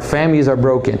anymore. Our families are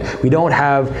broken. We don't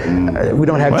have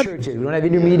churches. We don't have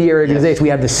intermediary organizations. We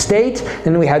have the state, and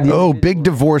then we have the... Oh, big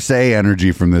divorcee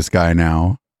energy from this guy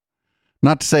now.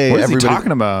 Not to say what is he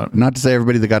talking about? Not to say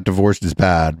everybody that got divorced is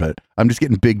bad, but I'm just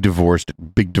getting big divorced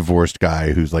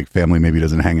guy whose like family maybe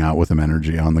doesn't hang out with him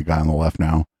energy on the guy on the left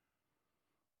now.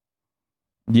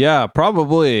 Yeah,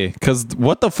 probably. Because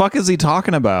what the fuck is he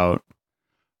talking about?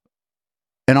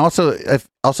 And also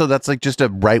that's like just a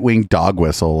right wing dog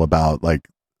whistle about like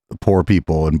poor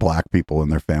people and black people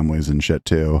and their families and shit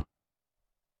too.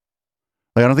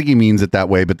 Like, I don't think he means it that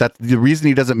way, but that's the reason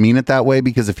he doesn't mean it that way,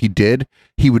 because if he did,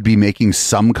 he would be making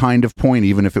some kind of point,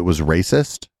 even if it was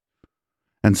racist.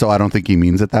 And so I don't think he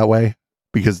means it that way,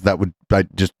 because that would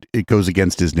it goes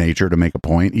against his nature to make a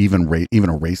point, even a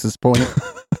racist point.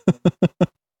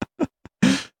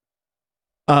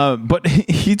 But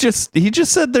he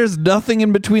just said there's nothing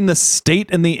in between the state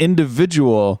and the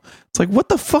individual. It's like, what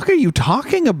the fuck are you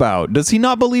talking about? Does he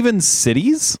not believe in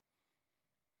cities?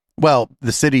 Well,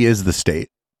 the city is the state.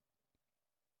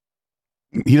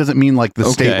 He doesn't mean like the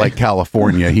state like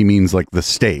California. He means like the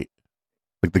state,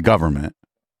 like the government.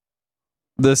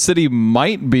 The city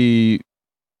might be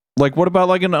like, what about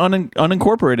like an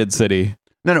unincorporated city?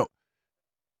 No.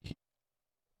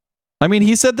 I mean,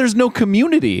 he said there's no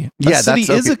community. A city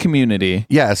is a community.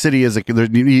 Yeah, a city is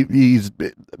he's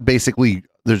basically,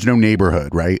 there's no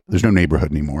neighborhood, right? There's no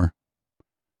neighborhood anymore.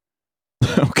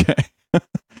 Okay.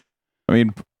 I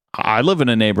mean, I live in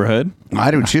a neighborhood.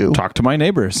 I do too. Talk to my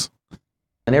neighbors.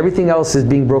 And everything else is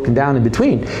being broken down in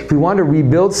between. If we want to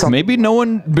rebuild something...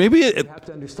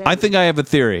 I think I have a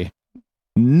theory.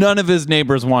 None of his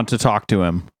neighbors want to talk to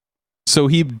him. So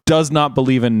he does not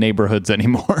believe in neighborhoods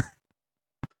anymore.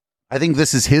 I think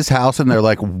this is his house, and they're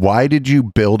like, why did you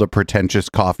build a pretentious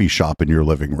coffee shop in your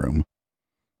living room?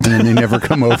 And then they never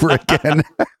come over again.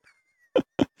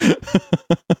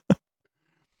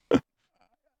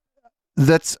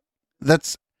 That's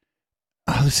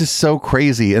Oh, this is so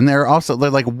crazy. And they're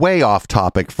like way off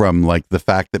topic from like the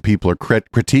fact that people are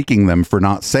critiquing them for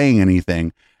not saying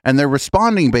anything. And they're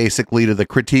responding basically to the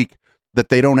critique that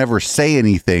they don't ever say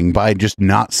anything by just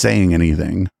not saying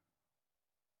anything.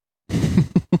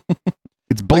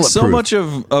 It's bulletproof. Like so much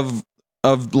of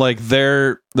like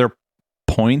their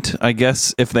point, I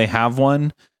guess, if they have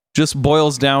one, just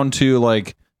boils down to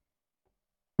like,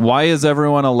 why is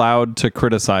everyone allowed to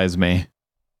criticize me?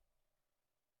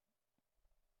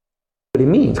 What it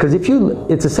means, because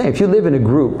it's the same. If you live in a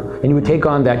group and you would take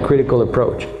on that critical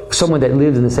approach, someone that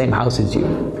lives in the same house as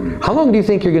you, how long do you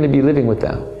think you're going to be living with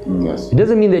them? Yes. It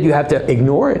doesn't mean that you have to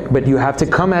ignore it, but you have to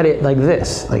come at it like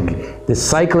this, like the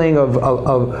cycling of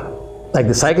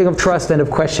the cycling of trust and of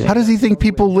questioning. How does he think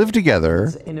people live together?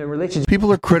 In a relationship,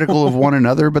 People are critical of one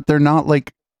another, but they're not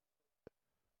like,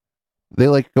 they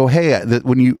like go, hey,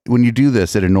 when you do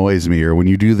this, it annoys me, or when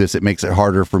you do this, it makes it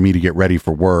harder for me to get ready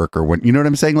for work, or when, you know what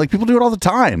I'm saying? Like people do it all the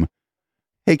time.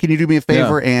 Hey, can you do me a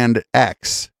favor and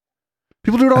X?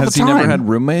 People do it all the time. Has he never had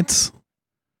roommates?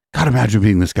 God, imagine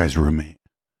being this guy's roommate.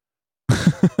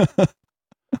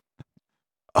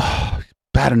 Oh,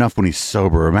 bad enough when he's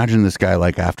sober. Imagine this guy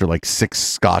like after like 6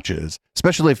 scotches,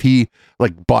 especially if he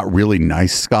like bought really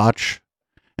nice scotch.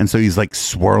 And so he's like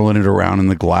swirling it around in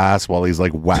the glass while he's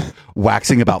like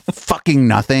waxing about fucking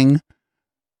nothing.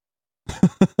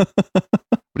 But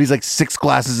he's like 6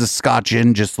 glasses of scotch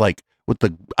in, just like with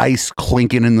the ice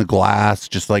clinking in the glass,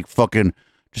 just like fucking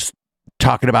just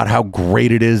talking about how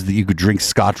great it is that you could drink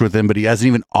scotch with him, but he hasn't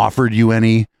even offered you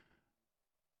any.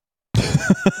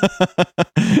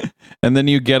 And then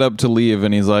you get up to leave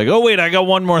and he's like, oh wait, I got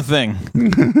one more thing.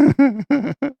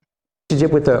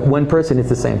 with the one person, it's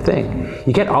the same thing.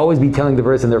 You can't always be telling the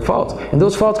person their faults, and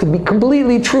those faults could be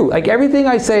completely true. Like everything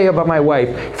I say about my wife,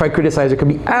 if I criticize her, could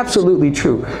be absolutely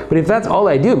true. But if that's all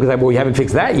I do, because well, you haven't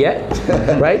fixed that yet,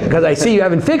 right? Because I see you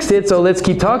haven't fixed it, so let's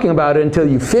keep talking about it until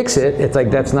you fix it. It's like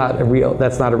that's not a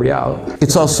reality.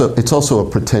 It's also a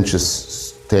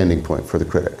pretentious standing point for the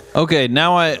critic. Okay,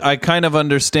 now I kind of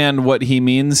understand what he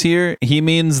means here. He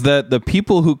means that the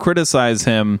people who criticize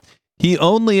him, he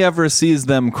only ever sees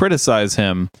them criticize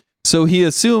him. So he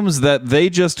assumes that they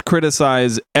just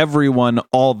criticize everyone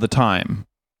all the time.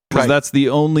 Because that's the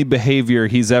only behavior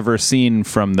he's ever seen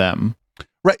from them.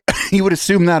 Right. He would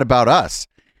assume that about us.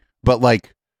 But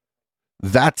like,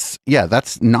 that's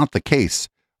not the case.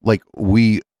 Like,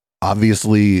 we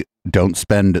obviously don't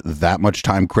spend that much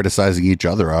time criticizing each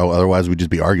other. Otherwise we'd just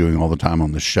be arguing all the time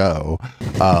on the show.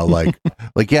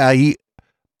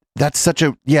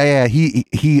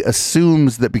 He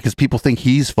assumes that because people think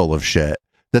he's full of shit,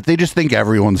 that they just think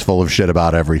everyone's full of shit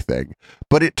about everything.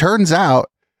 But it turns out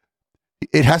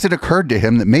it hasn't occurred to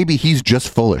him that maybe he's just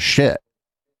full of shit.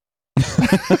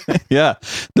 Yeah.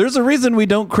 There's a reason we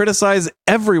don't criticize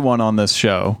everyone on this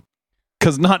show.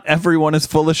 Because not everyone is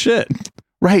full of shit.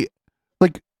 Right.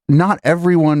 Like, not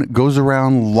everyone goes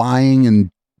around lying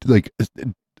and like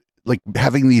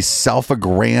having these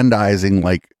self-aggrandizing,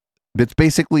 like, it's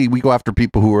basically, we go after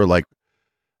people who are like,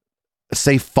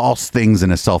 say false things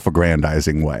in a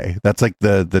self-aggrandizing way. That's like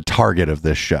the target of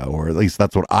this show, or at least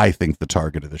that's what I think the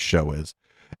target of the show is.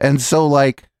 And so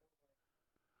like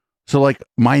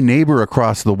my neighbor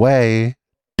across the way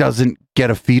doesn't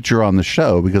get a feature on the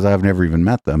show because I've never even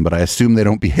met them, but I assume they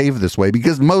don't behave this way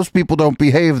because most people don't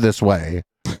behave this way.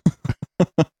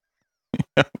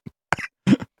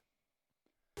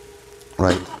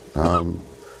 Right.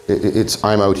 It's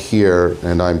I'm out here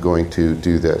and I'm going to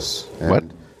do this. And what?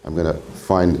 I'm going to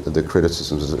find the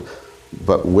criticisms.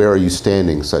 But where are you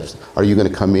standing? Are you going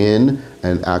to come in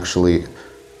and actually,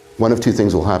 one of two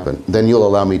things will happen. Then you'll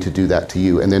allow me to do that to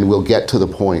you, and then we'll get to the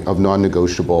point of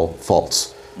non-negotiable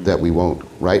faults that we won't,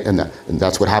 right? And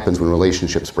that's what happens when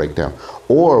relationships break down.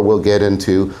 Or we'll get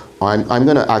into, I'm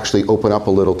going to actually open up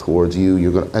a little towards you,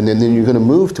 and then you're going to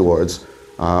move towards,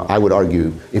 I would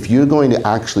argue, if you're going to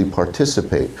actually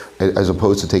participate, as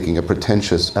opposed to taking a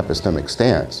pretentious epistemic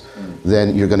stance,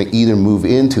 then you're going to either move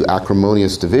into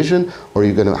acrimonious division, or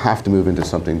you're going to have to move into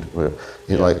something where,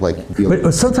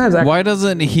 But sometimes why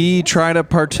doesn't he try to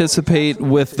participate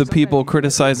with the people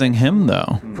criticizing him,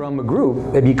 though? From a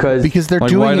group, because they're like,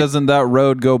 doing why it, doesn't that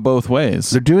road go both ways?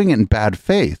 They're doing it in bad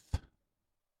faith.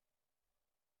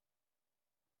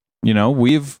 You know,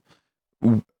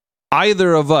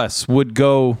 either of us would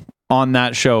go on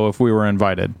that show if we were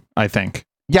invited, I think.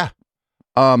 Yeah.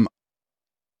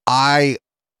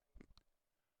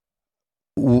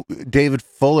 David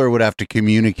Fuller would have to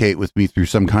communicate with me through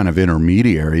some kind of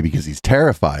intermediary because he's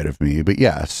terrified of me, but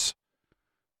yes.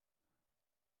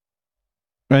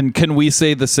 And can we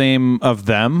say the same of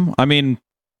them? I mean,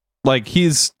 like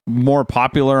he's more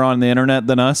popular on the internet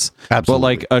than us. Absolutely. But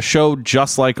like a show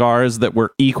just like ours that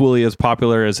were equally as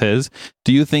popular as his,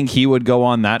 do you think he would go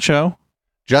on that show?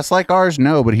 Just like ours,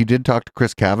 no, but he did talk to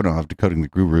Chris Kavanaugh of Decoding the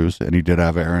Gurus, and he did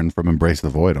have Aaron from Embrace the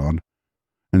Void on,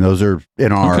 and those are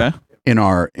in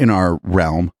our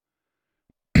realm.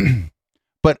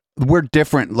 But we're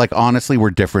different. Like honestly, we're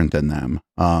different than them.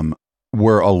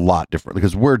 We're a lot different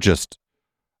because we're just.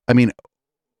 I mean,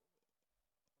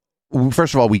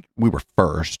 first of all, we were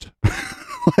first.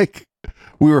 Like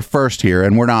we were first here,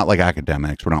 and we're not like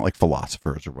academics. We're not like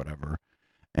philosophers or whatever,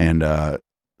 and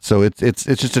so it's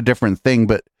just a different thing.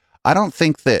 But I don't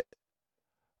think that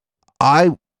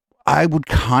I would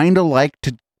kind of like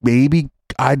to maybe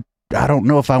I don't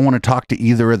know if I want to talk to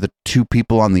either of the two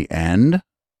people on the end,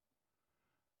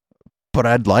 but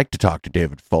I'd like to talk to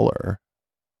David Fuller.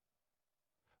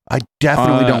 I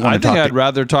definitely don't want to talk. I think I'd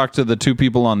rather talk to the two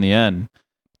people on the end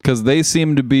because they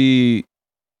seem to be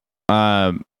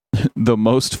the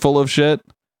most full of shit.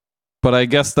 But I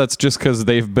guess that's just because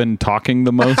they've been talking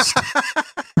the most.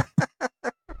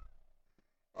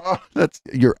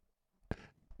 You're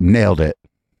nailed it.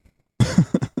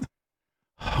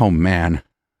 Oh man.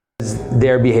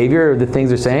 Their behavior or the things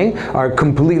they're saying are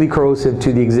completely corrosive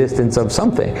to the existence of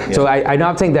something. Yeah. So I'm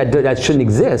not saying that shouldn't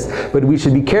exist, but we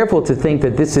should be careful to think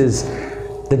that this is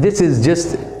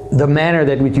just the manner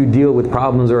that which you deal with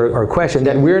problems or questions,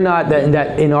 that we're not,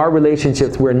 that in our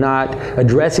relationships we're not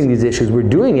addressing these issues. We're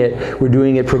doing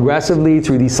it progressively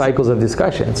through these cycles of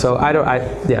discussion. So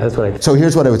that's what I think. So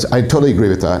here's what I totally agree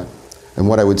with that. And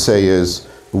what I would say is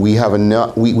we have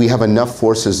enough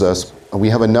forces,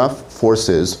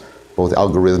 both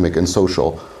algorithmic and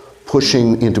social,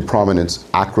 pushing into prominence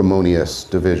acrimonious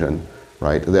division,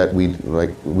 right? That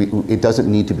it doesn't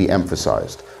need to be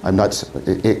emphasized.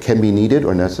 It can be needed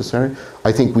or necessary.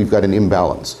 I think we've got an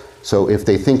imbalance. So if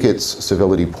they think it's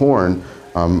civility porn,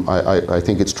 I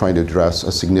think it's trying to address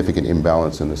a significant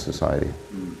imbalance in the society.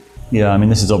 Yeah, I mean,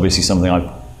 this is obviously something I've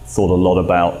thought a lot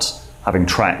about, having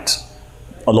tracked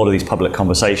a lot of these public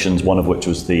conversations, one of which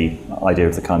was the idea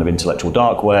of the kind of intellectual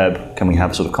dark web. Can we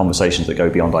have sort of conversations that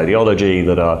go beyond ideology,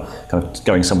 that are kind of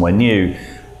going somewhere new?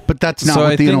 But that's not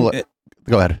what the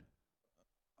go ahead.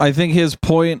 I think his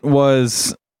point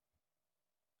was,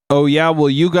 oh yeah,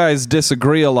 well you guys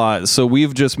disagree a lot, so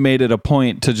we've just made it a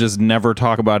point to just never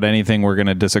talk about anything we're going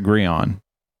to disagree on.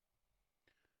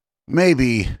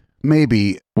 Maybe.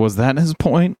 Was that his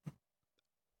point?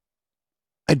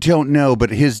 I don't know, but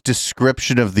his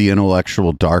description of the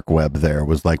intellectual dark web there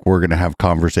was like, we're going to have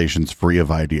conversations free of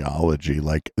ideology.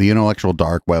 Like the intellectual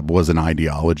dark web was an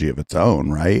ideology of its own,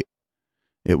 right?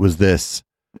 It was this.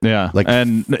 Yeah. Like,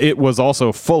 and it was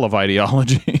also full of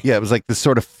ideology. Yeah. It was like this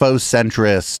sort of faux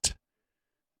centrist,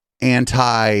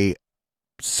 anti-social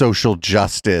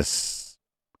justice,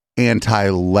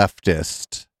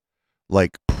 anti-leftist,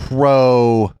 like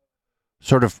pro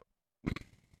sort of,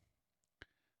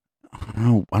 I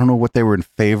don't know what they were in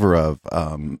favor of.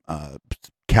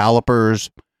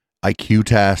 Calipers, IQ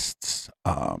tests.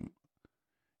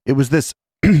 It was this.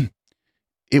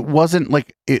 It wasn't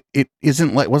like it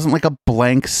wasn't like a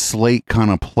blank slate kind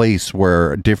of place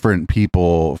where different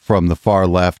people from the far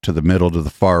left to the middle to the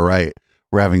far right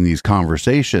were having these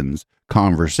conversations.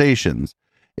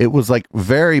 It was like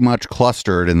very much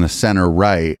clustered in the center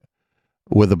right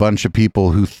with a bunch of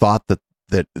people who thought that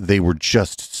they were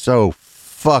just so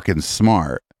fucking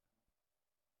smart.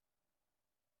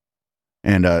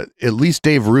 And at least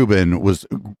Dave Rubin was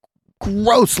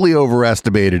grossly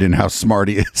overestimated in how smart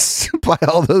he is by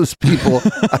all those people.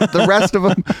 The rest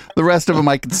of them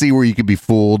I could see where you could be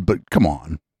fooled, but come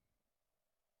on.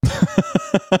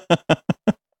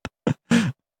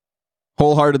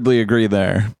 Wholeheartedly agree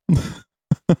there.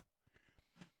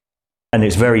 And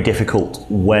it's very difficult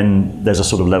when there's a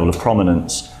sort of level of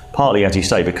prominence, partly, as you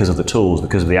say, because of the tools,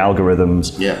 because of the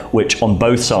algorithms, which on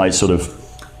both sides sort of,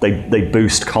 they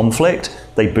boost conflict,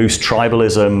 they boost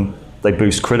tribalism, they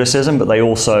boost criticism, but they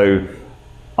also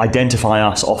identify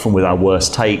us often with our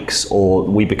worst takes, or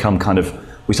we become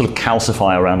we sort of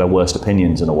calcify around our worst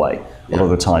opinions in a way, a lot of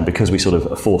the time, because we sort of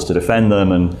are forced to defend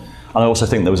them. And I also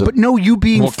think there was But no, you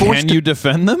being forced can you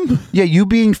defend them? Yeah, you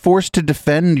being forced to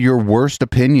defend your worst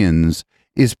opinions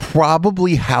is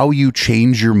probably how you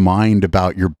change your mind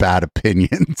about your bad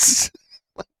opinions.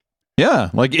 Yeah,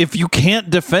 like if you can't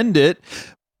defend it,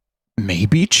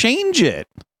 maybe change it.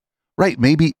 Right,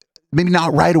 maybe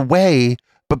not right away,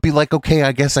 but be like, okay,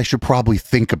 I guess I should probably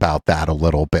think about that a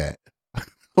little bit.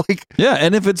 Like, yeah,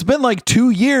 and if it's been like 2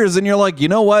 years and you're like, you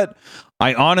know what?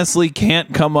 I honestly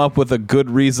can't come up with a good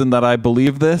reason that I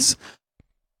believe this.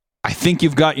 I think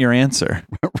you've got your answer.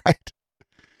 Right.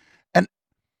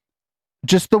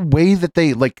 just the way that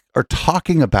they like are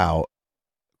talking about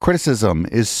criticism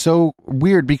is so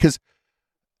weird, because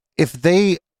if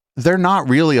they're not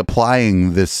really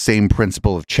applying this same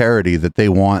principle of charity that they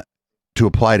want to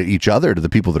apply to each other, to the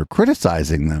people that are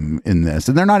criticizing them in this.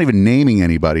 And they're not even naming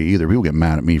anybody either. People get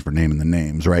mad at me for naming the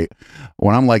names, right?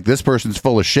 When I'm like, this person's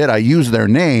full of shit, I use their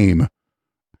name.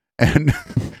 And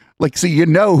like, so you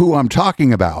know who I'm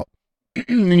talking about.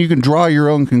 And you can draw your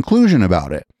own conclusion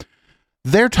about it.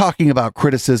 They're talking about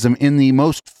criticism in the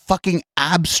most fucking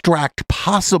abstract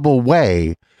possible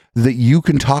way that you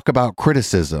can talk about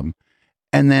criticism,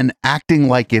 and then acting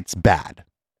like it's bad.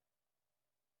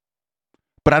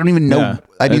 But I don't even know. Yeah,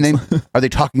 I mean, are they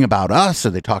talking about us? Are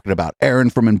they talking about Aaron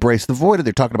from Embrace the Void? Are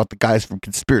they talking about the guys from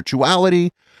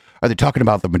Conspirituality? Are they talking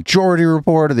about the Majority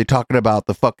Report? Are they talking about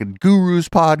the fucking Gurus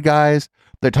Pod guys?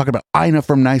 They're talking about Ina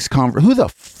from Nice Convert. Who the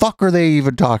fuck are they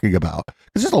even talking about?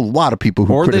 Because there's a lot of people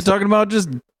who. Or are they talking about just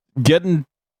getting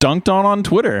dunked on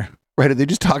Twitter? Right? Are they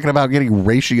just talking about getting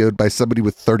ratioed by somebody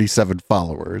with 37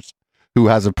 followers who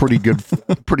has a pretty good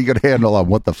handle on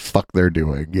what the fuck they're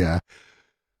doing? Yeah.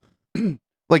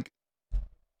 Like,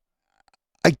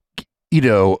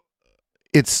 the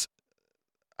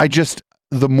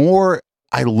more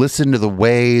I listen to the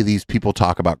way these people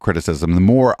talk about criticism, the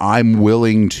more I'm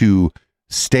willing to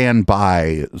stand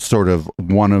by sort of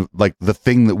one of like the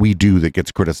thing that we do that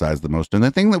gets criticized the most. And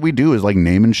the thing that we do is like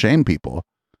name and shame people.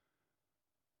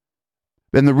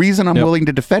 And the reason I'm willing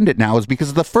to defend it now is because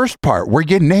of the first part where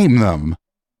you name them.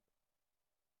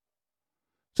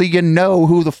 So you know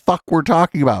who the fuck we're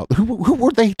talking about. Who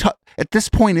were they? At this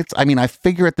point, I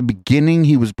figure at the beginning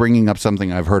he was bringing up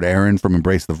something I've heard Aaron from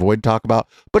Embrace the Void talk about,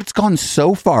 but it's gone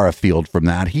so far afield from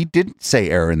that. He didn't say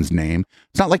Aaron's name.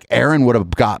 It's not like Aaron would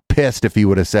have got pissed if he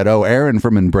would have said, oh, Aaron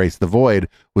from Embrace the Void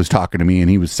was talking to me and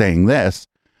he was saying this.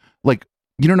 Like,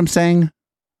 you know what I'm saying?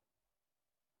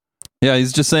 Yeah,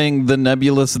 he's just saying the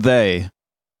nebulous they.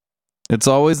 It's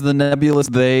always the nebulous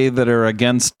they that are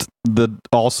against the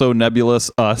also nebulous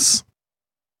us.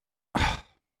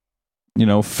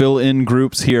 Fill in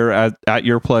groups here at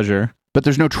your pleasure. But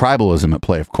there's no tribalism at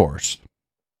play, of course.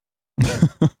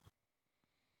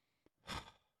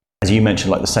 As you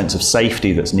mentioned, like the sense of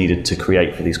safety that's needed to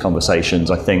create for these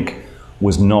conversations, I think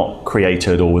was not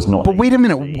created or was not. But wait a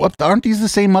minute, aren't these the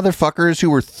same motherfuckers who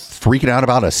were freaking out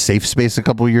about a safe space a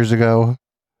couple of years ago?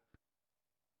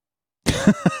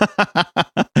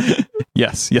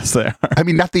 Yes, they are. I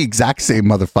mean, not the exact same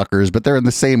motherfuckers, but they're in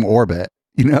the same orbit,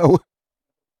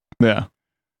 Yeah.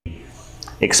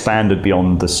 Expanded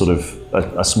beyond the sort of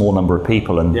a small number of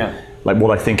people. And like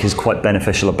what I think is quite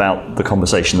beneficial about the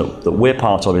conversation that we're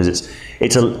part of is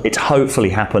it's hopefully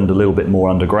happened a little bit more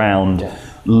underground,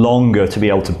 longer to be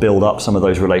able to build up some of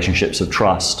those relationships of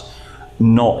trust,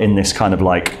 not in this kind of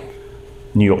like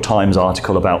New York Times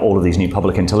article about all of these new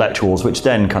public intellectuals, which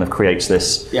then kind of creates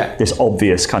this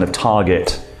obvious kind of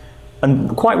target.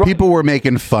 And quite people were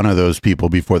making fun of those people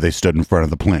before they stood in front of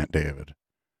the plant, David.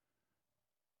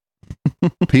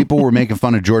 People were making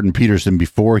fun of Jordan Peterson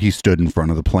before he stood in front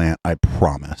of the plant, I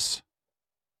promise.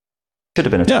 Should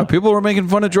have been people were making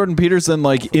fun of Jordan Peterson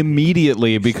like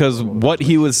immediately because what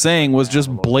he was saying was just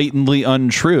blatantly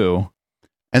untrue.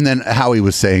 And then how he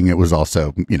was saying it was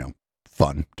also,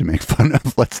 fun to make fun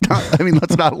of. Let's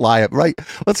not lie, right?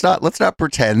 Let's not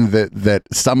pretend that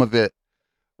some of it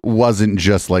wasn't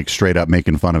just like straight up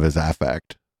making fun of his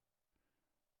affect.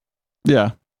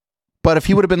 Yeah. But if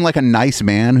he would have been like a nice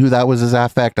man who that was his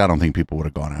affect, I don't think people would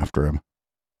have gone after him.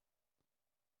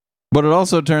 But it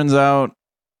also turns out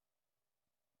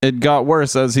it got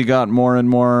worse as he got more and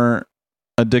more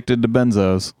addicted to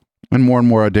benzos. And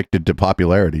more addicted to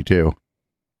popularity too.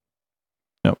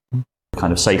 Yep.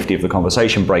 Kind of safety of the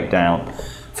conversation breakdown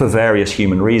for various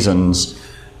human reasons,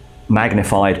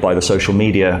 magnified by the social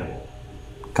media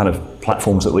kind of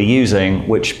platforms that we're using,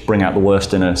 which bring out the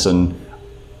worst in us and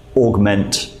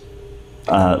augment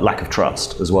lack of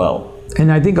trust as well.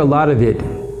 And I think a lot of it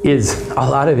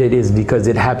is because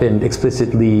it happened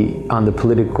explicitly on the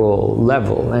political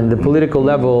level, and the political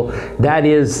level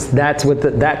that's what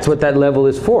that level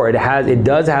is for. It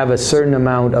does have a certain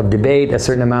amount of debate, a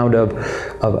certain amount of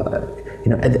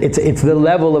it's the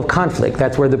level of conflict.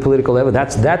 That's where the political level.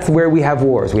 That's where we have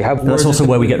wars. That's also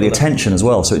where we get the attention as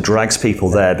well. So it drags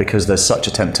people there because there's such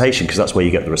a temptation. Because that's where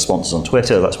you get the responses on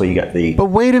Twitter. That's where you get the.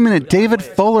 But wait a minute, David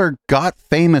Fuller got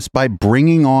famous by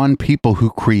bringing on people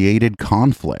who created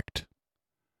conflict.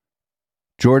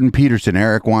 Jordan Peterson,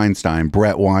 Eric Weinstein,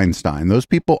 Brett Weinstein. Those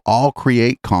people all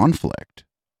create conflict.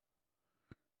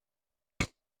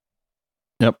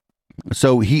 Yep.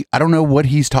 So I don't know what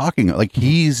he's talking. Like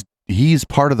he's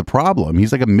part of the problem.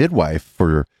 He's like a midwife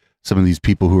for some of these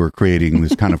people who are creating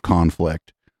this kind of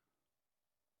conflict.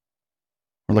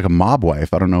 Or like a mob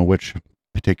wife. I don't know which.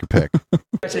 Take your pick.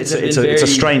 It's a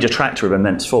strange attractor of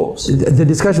immense force. The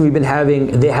discussion we've been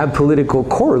having, they have political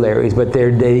corollaries, but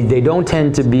they don't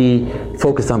tend to be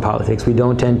focused on politics. We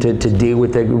don't tend to deal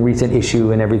with the recent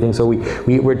issue and everything. So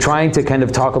we're trying to kind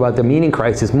of talk about the meaning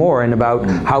crisis more and about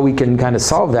how we can kind of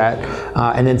solve that.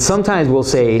 And then sometimes we'll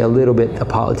say a little bit of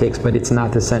politics, but it's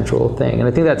not the central thing. And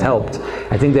I think that's helped.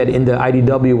 I think that in the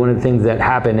IDW, one of the things that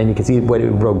happened, and you can see what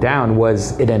it broke down,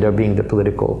 was it ended up being the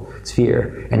political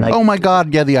sphere. And like, oh my God.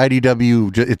 Yeah, the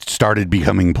IDW, it started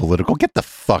becoming political. Get the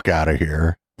fuck out of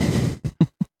here.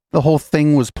 The whole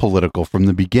thing was political from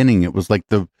the beginning. It was like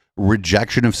the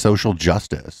rejection of social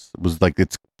justice. It was like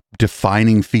its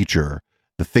defining feature.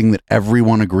 The thing that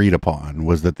everyone agreed upon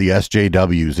was that the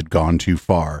SJWs had gone too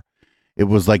far. It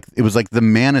was like the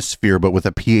manosphere, but with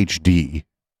a PhD.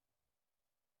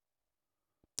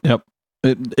 Yep.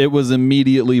 It was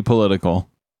immediately political.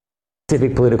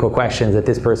 Specific political questions that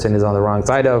this person is on the wrong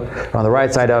side of, or on the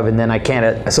right side of, and then I can't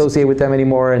associate with them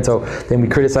anymore, and so then we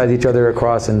criticize each other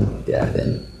across, and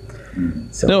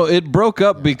so. No, it broke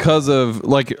up because of,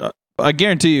 like, I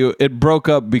guarantee you, it broke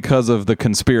up because of the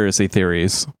conspiracy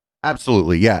theories.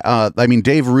 Absolutely, yeah. I mean,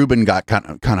 Dave Rubin got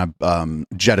kind of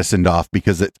jettisoned off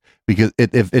because it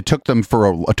took them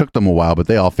a while, but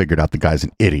they all figured out the guy's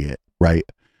an idiot, right?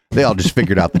 They all just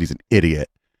figured out that he's an idiot.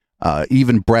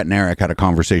 Even Brett and Eric had a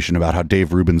conversation about how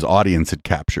Dave Rubin's audience had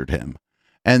captured him.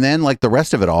 And then, like, the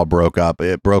rest of it all broke up.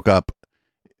 It broke up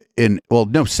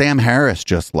Sam Harris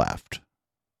just left,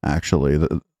 actually.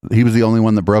 He was the only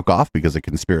one that broke off because of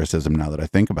conspiracism, now that I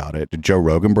think about it. Did Joe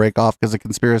Rogan break off because of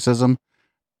conspiracism?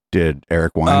 Did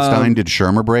Eric Weinstein? Did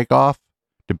Shermer break off?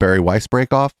 Did Barry Weiss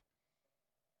break off?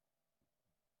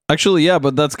 Actually, yeah,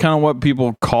 but that's kind of what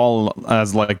people call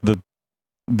as, like,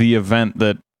 the event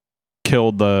that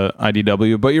killed the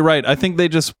IDW. But you're right. I think they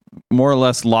just more or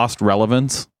less lost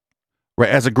relevance. Right,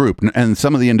 as a group. And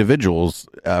some of the individuals,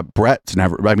 Brett's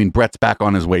back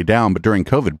on his way down, but during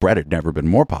COVID, Brett had never been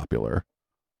more popular.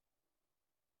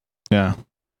 Yeah.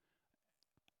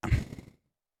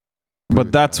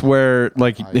 But that's where,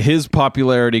 like, his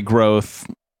popularity growth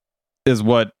is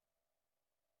what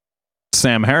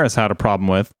Sam Harris had a problem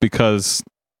with, because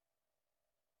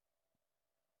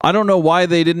I don't know why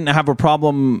they didn't have a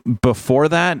problem before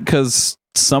that, because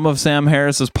some of Sam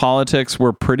Harris's politics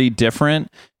were pretty different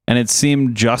and it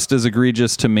seemed just as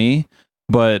egregious to me.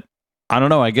 But I don't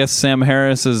know. I guess Sam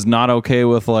Harris is not okay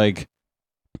with, like,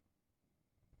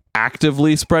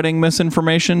 actively spreading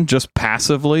misinformation, just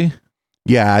passively.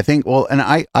 Yeah, I think, well, and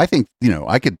I think,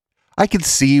 I could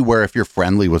see where if you're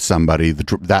friendly with somebody,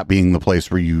 that being the place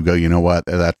where you go, you know what,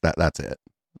 that's it.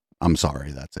 I'm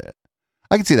sorry, that's it.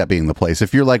 I can see that being the place.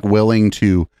 If you're willing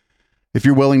to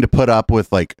put up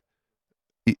with, like,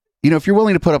 if you're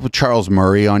willing to put up with Charles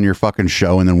Murray on your fucking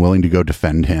show and then willing to go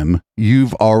defend him,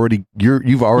 you've already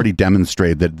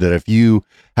demonstrated that if you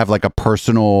have, like, a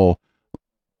personal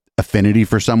affinity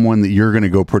for someone, that you're going to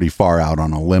go pretty far out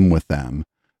on a limb with them.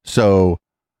 So,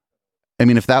 I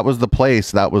mean, if that was the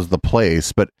place, that was the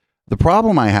place. But the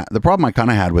problem I kind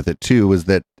of had with it too was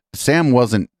that Sam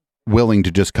wasn't willing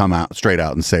to just come out straight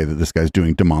out and say that this guy's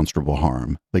doing demonstrable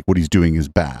harm. Like, what he's doing is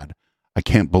bad. I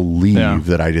can't believe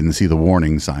that I didn't see the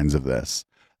warning signs of this.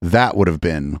 That would have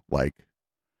been like,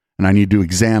 and I need to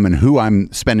examine who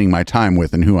I'm spending my time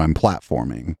with and who I'm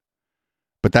platforming.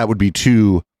 But that'd be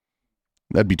too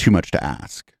much to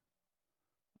ask.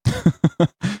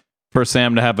 For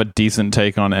Sam to have a decent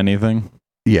take on anything.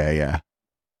 Yeah.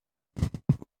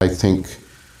 I think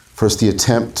first, the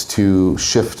attempt to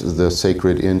shift the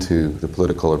sacred into the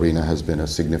political arena has been a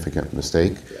significant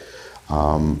mistake.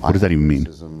 What does that even mean?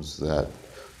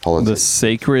 The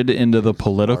sacred into the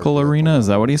political arena? Is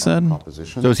that what he said?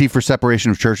 So is he for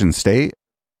separation of church and state?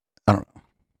 I don't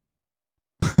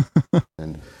know.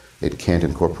 And it can't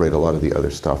incorporate a lot of the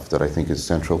other stuff that I think is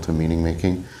central to meaning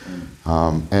making.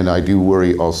 And I do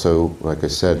worry also, like I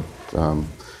said, I've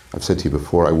said to you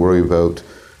before, I worry about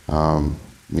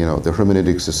the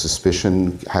hermeneutics of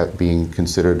suspicion being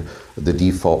considered the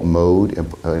default mode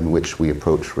in which we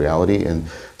approach reality. And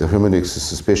the hermeneutics of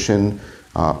suspicion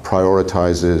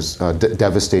prioritizes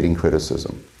devastating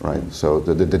criticism, right? So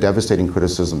the devastating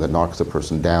criticism that knocks the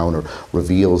person down or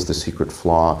reveals the secret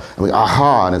flaw. And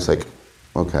and it's like,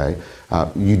 okay,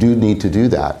 you do need to do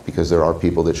that because there are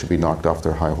people that should be knocked off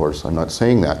their high horse. I'm not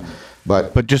saying that.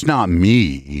 But just not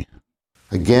me.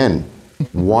 Again,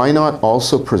 why not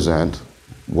also present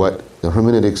what the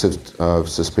hermeneutics of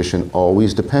suspicion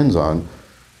always depends on,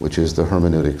 which is the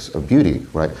hermeneutics of beauty,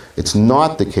 right? It's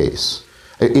not the case.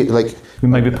 we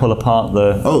maybe pull apart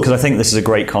because I think this is a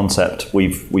great concept.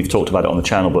 We've talked about it on the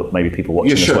channel, but maybe people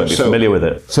watching this won't be familiar with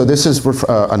it. So this is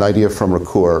an idea from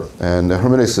Ricoeur, and the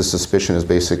hermeneutics of suspicion is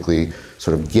basically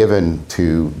sort of given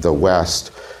to the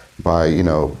West by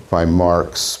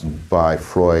Marx, by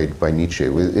Freud, by Nietzsche.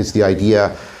 It's the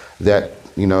idea that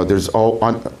there's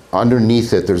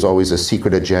underneath it, there's always a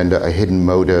secret agenda, a hidden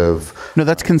motive. No,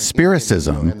 that's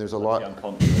conspiracism. And there's a lot,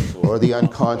 or the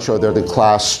unconscious, or the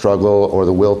class struggle, or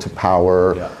the will to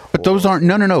power. Yeah. But those aren't,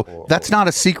 no. That's not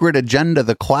a secret agenda.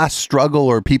 The class struggle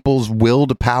or people's will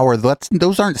to power,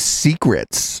 those aren't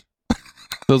secrets.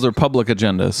 Those are public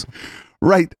agendas.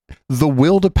 Right. The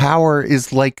will to power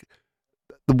is like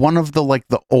one of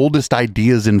the oldest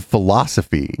ideas in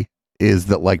philosophy. Is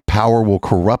that like power will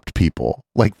corrupt people?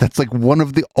 Like that's like one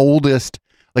of the oldest,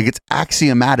 like it's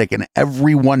axiomatic and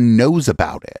everyone knows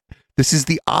about it. This is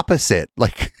the opposite.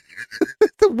 Like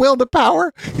the will to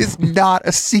power is not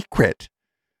a secret.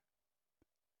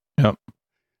 Yep.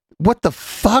 What the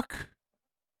fuck?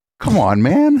 Come on,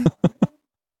 man.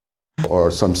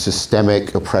 Or some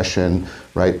systemic oppression,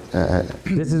 right?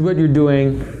 This is what you're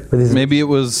doing. Maybe it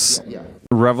was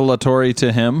revelatory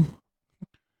to him.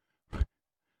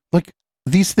 Like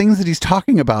these things that he's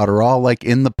talking about are all like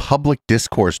in the public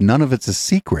discourse. None of it's a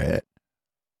secret.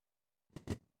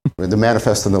 The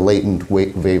manifest and the latent,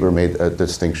 Weber made a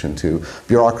distinction too.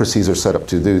 Bureaucracies are set up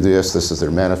to do this. This is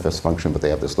their manifest function, but they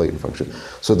have this latent function.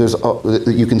 So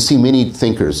you can see many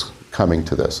thinkers coming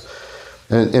to this.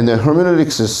 And the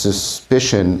hermeneutics of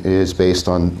suspicion is based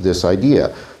on this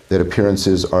idea that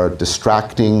appearances are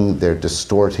distracting, they're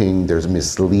distorting, there's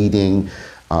misleading,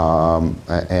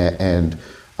 and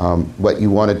what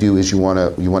you want to do is you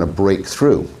want to break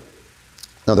through.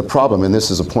 Now the problem, and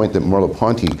this is a point that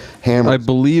Merleau-Ponty hammers. I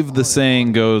believe the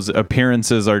saying goes,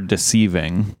 appearances are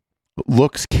deceiving.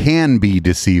 Looks can be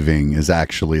deceiving is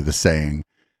actually the saying.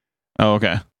 Oh,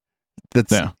 okay.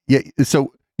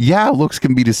 So looks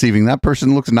can be deceiving. That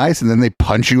person looks nice and then they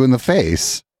punch you in the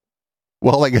face.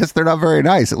 Well, I guess they're not very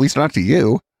nice, at least not to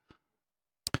you.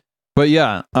 But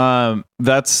yeah,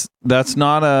 that's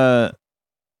not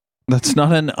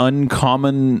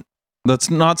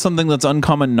something that's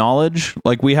uncommon knowledge.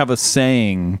 Like we have a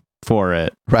saying for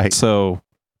it. Right. So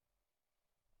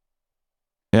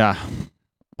yeah.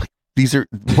 These are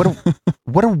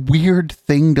what a weird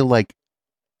thing to like.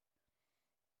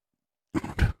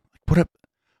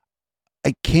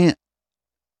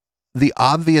 The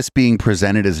obvious being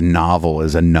presented as novel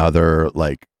is another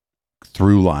like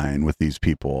through line with these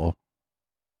people.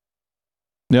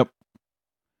 Yep.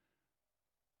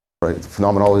 Right, the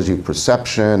phenomenology of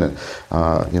perception, and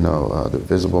the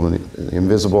visible and the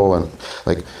invisible, and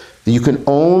like you can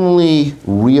only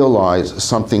realize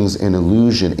something's an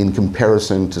illusion in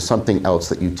comparison to something else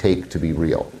that you take to be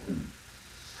real.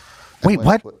 Wait,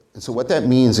 what? So what that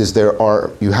means is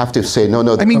you have to say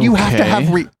no. I mean, you have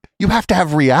to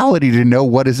have reality to know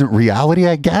what isn't reality,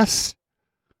 I guess.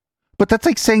 But that's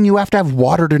like saying you have to have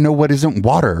water to know what isn't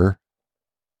water.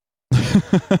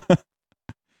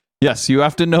 Yes, you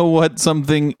have to know what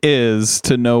something is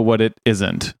to know what it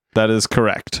isn't. That is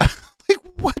correct. Like,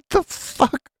 what the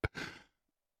fuck?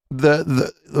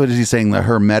 What is he saying? The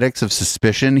hermetics of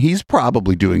suspicion? He's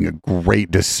probably doing a great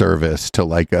disservice to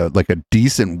like a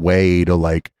decent way to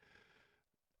like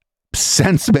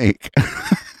sense make.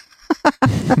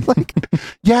 Like,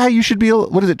 yeah, you should be,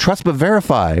 what is it? Trust but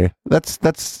verify.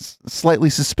 That's slightly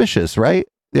suspicious, right?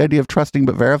 The idea of trusting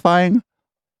but verifying?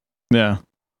 Yeah.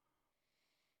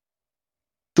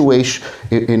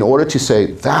 In order to say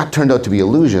that turned out to be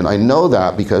illusion, I know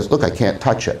that because look, I can't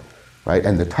touch it, right?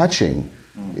 And the touching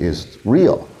is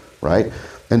real, right?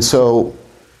 And so,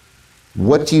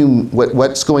 what's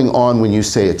going on when you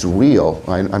say it's real?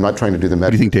 I'm not trying to do the.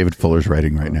 What do you think David Fuller's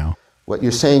writing right now? What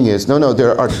you're saying is no.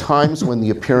 There are times when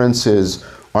the appearances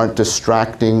aren't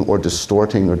distracting or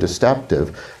distorting or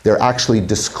deceptive. They're actually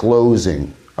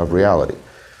disclosing of reality.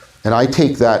 And I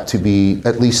take that to be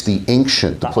at least the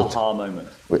ancient. Aha moment.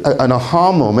 An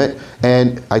aha moment,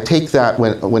 and I take that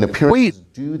when appearances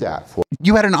do that for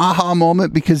you. Had an aha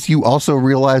moment because you also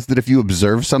realized that if you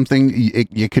observe something,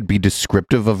 it could be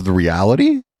descriptive of the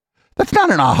reality? That's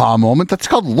not an aha moment. That's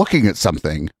called looking at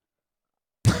something.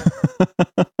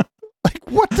 Like,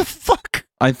 what the fuck?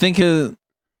 I think his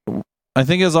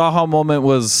aha moment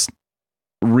was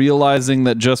realizing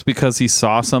that just because he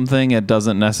saw something, it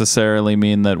doesn't necessarily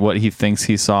mean that what he thinks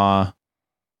he saw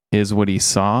is what he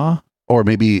saw. Or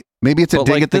maybe it's a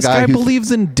dig at the this guy who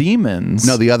believes in demons.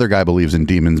 No, the other guy believes in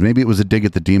demons. Maybe it was a dig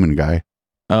at the demon guy.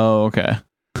 Oh, okay.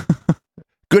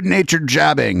 Good-natured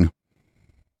jabbing.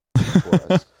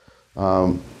 That's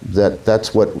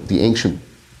what the ancient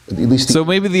at least So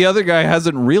maybe the other guy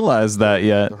hasn't realized that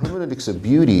yet. the hermeneutics of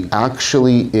beauty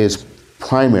actually is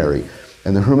primary,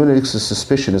 and the hermeneutics of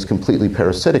suspicion is completely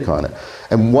parasitic on it.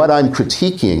 And what I'm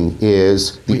critiquing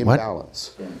is the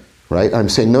imbalance. Right? I'm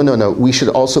saying, no. We should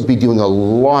also be doing a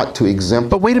lot to exemplify.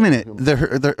 But wait a minute.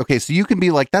 Okay, so you can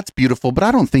be like, that's beautiful, but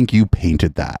I don't think you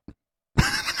painted that.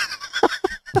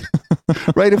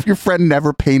 Right? If your friend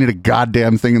never painted a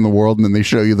goddamn thing in the world and then they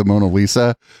show you the Mona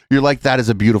Lisa, you're like, that is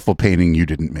a beautiful painting. You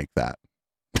didn't make that.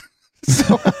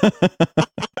 So,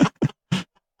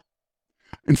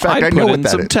 in fact, I know what that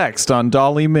is. Some text on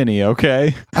Dolly Mini,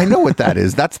 okay? I know what that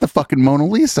is. That's the fucking Mona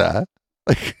Lisa.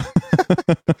 Like,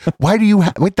 why do you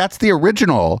wait? That's the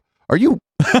original. Are you?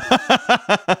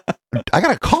 I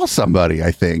gotta call somebody.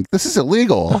 I think this is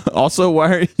illegal. Also,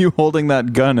 why are you holding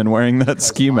that gun and wearing that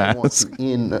ski mask?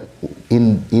 In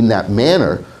that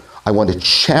manner, I want to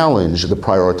challenge the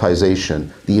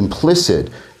prioritization, the implicit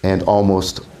and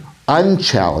almost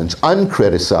unchallenged,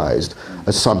 uncriticized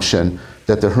assumption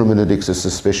that the hermeneutics of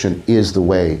suspicion is the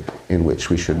way in which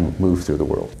we should move through the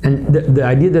world. And the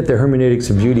idea that the hermeneutics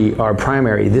of beauty are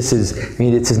primary, this is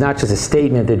not just a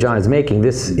statement that John is making.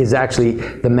 This is actually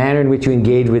the manner in which you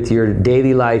engage with your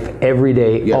daily life every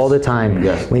day, Yes. all the time.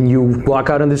 Yes. When you walk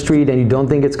out on the street and you don't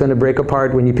think it's going to break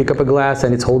apart, when you pick up a glass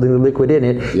and it's holding the liquid in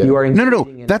it, you are No.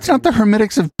 That's not the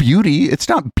hermeneutics of beauty. It's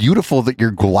not beautiful that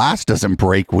your glass doesn't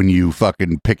break when you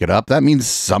fucking pick it up. That means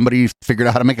somebody figured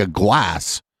out how to make a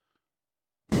glass.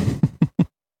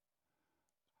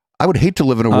 I would hate to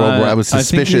live in a world where I was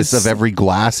suspicious of every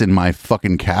glass in my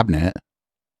fucking cabinet.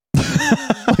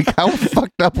 Like, how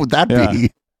fucked up would that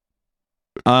be?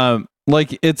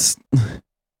 Like, it's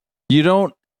you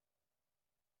don't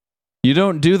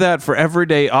do that for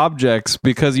everyday objects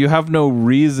because you have no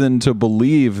reason to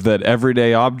believe that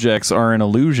everyday objects are an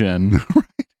illusion.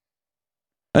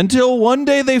 Until one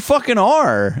day they fucking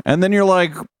are, and then you're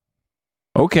like,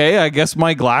 okay, I guess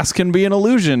my glass can be an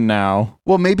illusion now.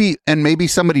 Well, maybe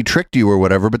somebody tricked you or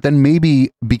whatever, but then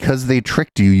maybe because they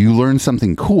tricked you, you learn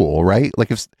something cool, right? Like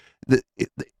it's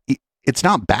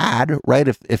not bad, right?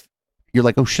 If you're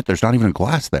like, oh shit, there's not even a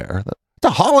glass there. It's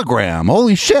a hologram.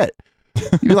 Holy shit.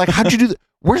 You're like, how'd you do that?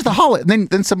 Where's the hologram?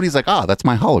 Then somebody's like, that's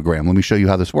my hologram. Let me show you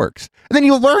how this works. And then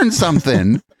you learn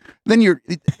something. But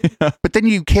then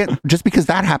you can't, just because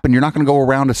that happened, you're not going to go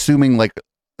around assuming like,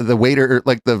 the waiter,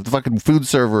 like the fucking food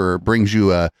server brings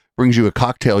you a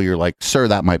cocktail. You're like, sir,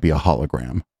 that might be a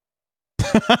hologram.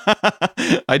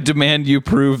 I demand you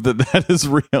prove that is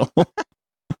real.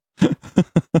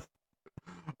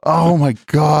 Oh my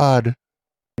God.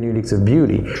 Hermeneutics of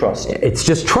beauty. Trust. It's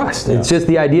just trust. Yeah. It's just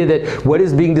the idea that what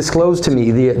is being disclosed to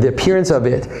me, the appearance of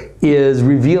it, is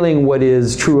revealing what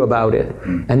is true about it.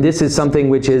 And this is something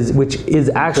which is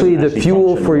actually the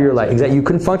fuel for your life. Exactly. You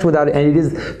couldn't function without it, and it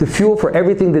is the fuel for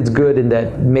everything that's good and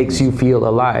that makes you feel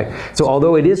alive. So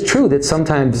although it is true that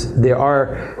sometimes there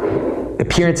are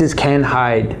appearances can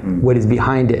hide what is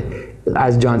behind it,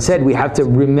 as John said, we have to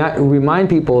remind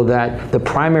people that the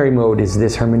primary mode is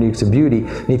this hermeneutics of beauty.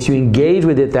 And if you engage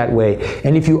with it that way,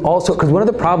 and if you also, because one of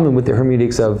the problems with the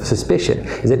hermeneutics of suspicion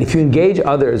is that if you engage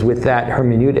others with that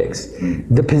hermeneutics,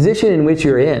 the position in which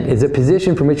you're in is a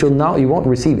position from which you won't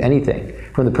receive anything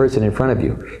from the person in front of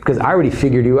you, because I already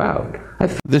figured you out.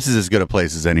 This is as good a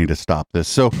place as any to stop this.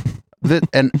 So,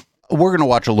 and we're going to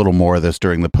watch a little more of this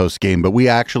during the post game, but we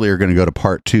actually are going to go to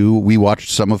part 2. We watched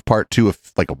some of part 2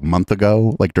 like a month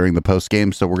ago, like during the post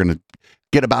game. So we're going to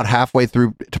get about halfway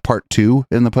through to part 2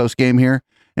 in the post game here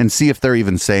and see if they're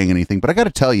even saying anything. But I got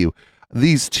to tell you,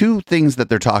 these two things that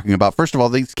they're talking about, first of all,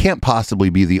 these can't possibly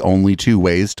be the only two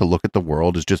ways to look at the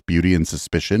world, is just beauty and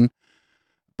suspicion.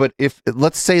 But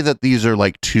let's say that these are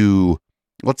the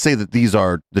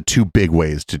two big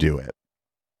ways to do it.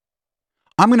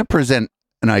 I'm going to present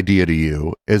an idea to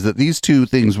you is that these two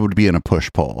things would be in a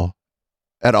push-pull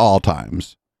at all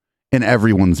times in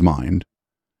everyone's mind,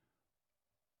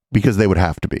 because they would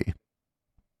have to be.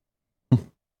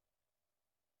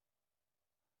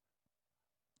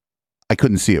 I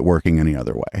couldn't see it working any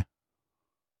other way.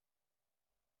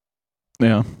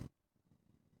 Yeah.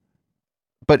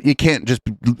 But you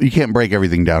can't break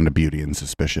everything down to beauty and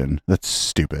suspicion. That's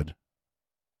stupid.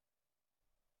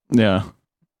 Yeah.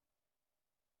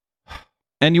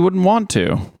 And you wouldn't want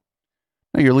to.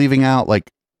 No, you're leaving out like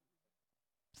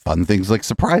fun things like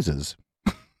surprises.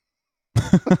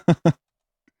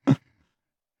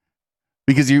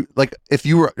 Because you like, if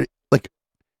you were like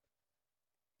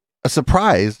a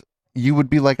surprise, you would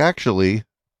be like, actually,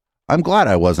 I'm glad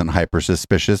I wasn't hyper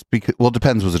suspicious, because, well, it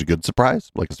depends. Was it a good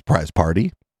surprise? Like a surprise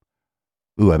party?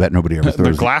 Ooh, I bet nobody ever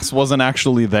throws the glass wasn't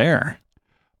actually there.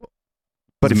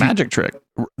 But it's a magic trick.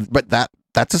 But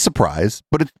that's a surprise,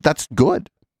 but that's good.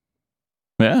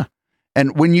 Yeah.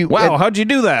 And when you wow, how'd you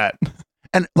do that?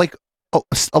 And like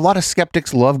a lot of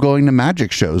skeptics love going to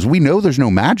magic shows. We know there's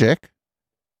no magic.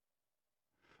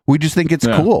 We just think it's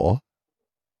cool.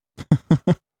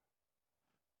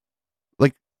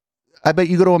 Like, I bet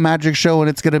you go to a magic show and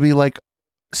it's going to be like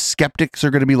skeptics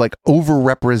are going to be like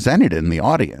overrepresented in the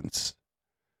audience.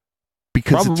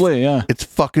 Because it's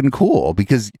fucking cool,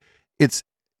 because it's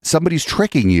somebody's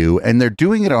tricking you and they're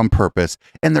doing it on purpose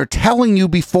and they're telling you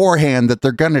beforehand that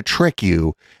they're going to trick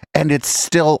you, and it's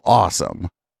still awesome.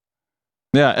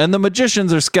 Yeah, and the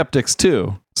magicians are skeptics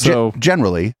too. So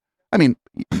generally, I mean,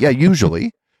 yeah,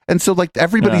 usually. And so like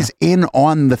everybody's in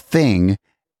on the thing,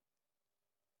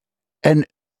 and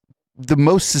the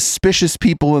most suspicious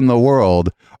people in the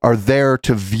world are there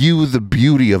to view the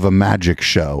beauty of a magic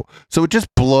show. So it just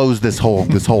blows this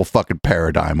whole fucking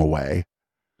paradigm away.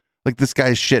 Like this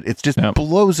guy's shit, it's just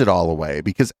blows it all away,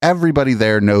 because everybody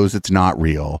there knows it's not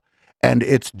real. And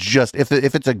it's just, if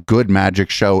it's a good magic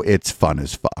show, it's fun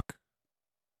as fuck.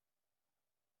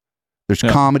 There's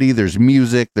comedy, there's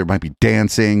music, there might be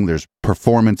dancing, there's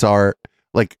performance art,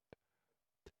 like,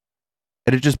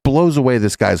 and it just blows away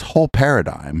this guy's whole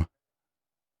paradigm.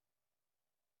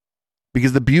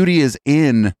 Because the beauty is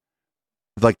in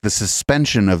like the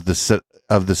suspension of the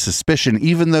suspicion,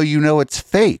 even though you know it's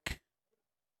fake.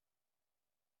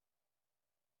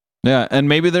 Yeah, and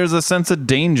maybe there's a sense of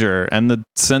danger, and the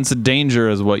sense of danger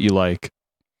is what you like.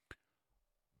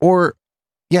 Or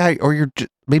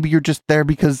maybe you're just there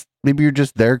because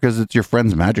it's your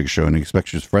friend's magic show and he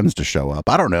expects his friends to show up.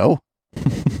 I don't know.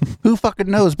 Who fucking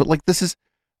knows? But like that's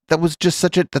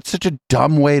such a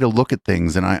dumb way to look at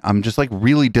things, and I'm just like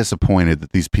really disappointed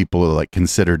that these people are like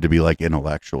considered to be like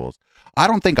intellectuals. I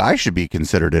don't think I should be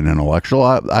considered an intellectual.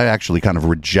 I actually kind of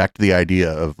reject the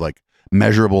idea of like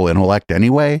measurable intellect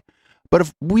anyway. But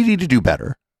if we need to do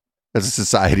better as a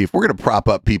society, if we're going to prop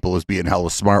up people as being hella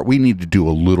smart, we need to do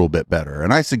a little bit better.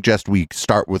 And I suggest we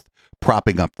start with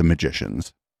propping up the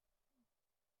magicians.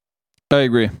 I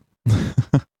agree.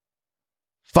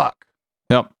 Fuck.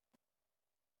 Yep.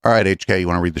 All right, HK, you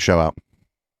want to read the show out?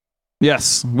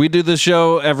 Yes, we do the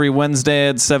show every Wednesday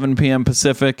at 7 p.m.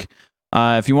 Pacific.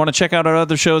 If you want to check out our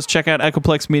other shows, check out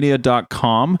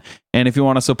echoplexmedia.com. And if you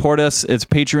want to support us, it's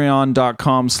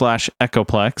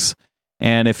patreon.com/echoplex.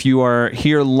 And if you are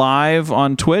here live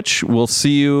on Twitch, we'll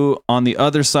see you on the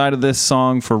other side of this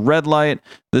song for Red Light.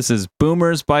 This is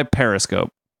Boomers by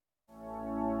Periscope.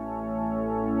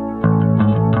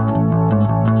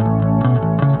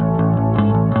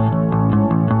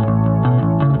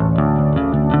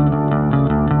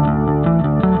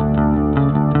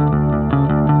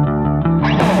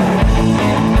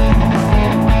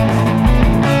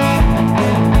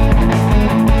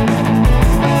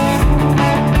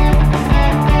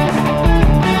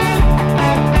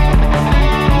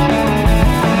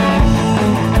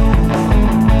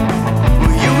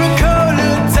 You were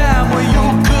calling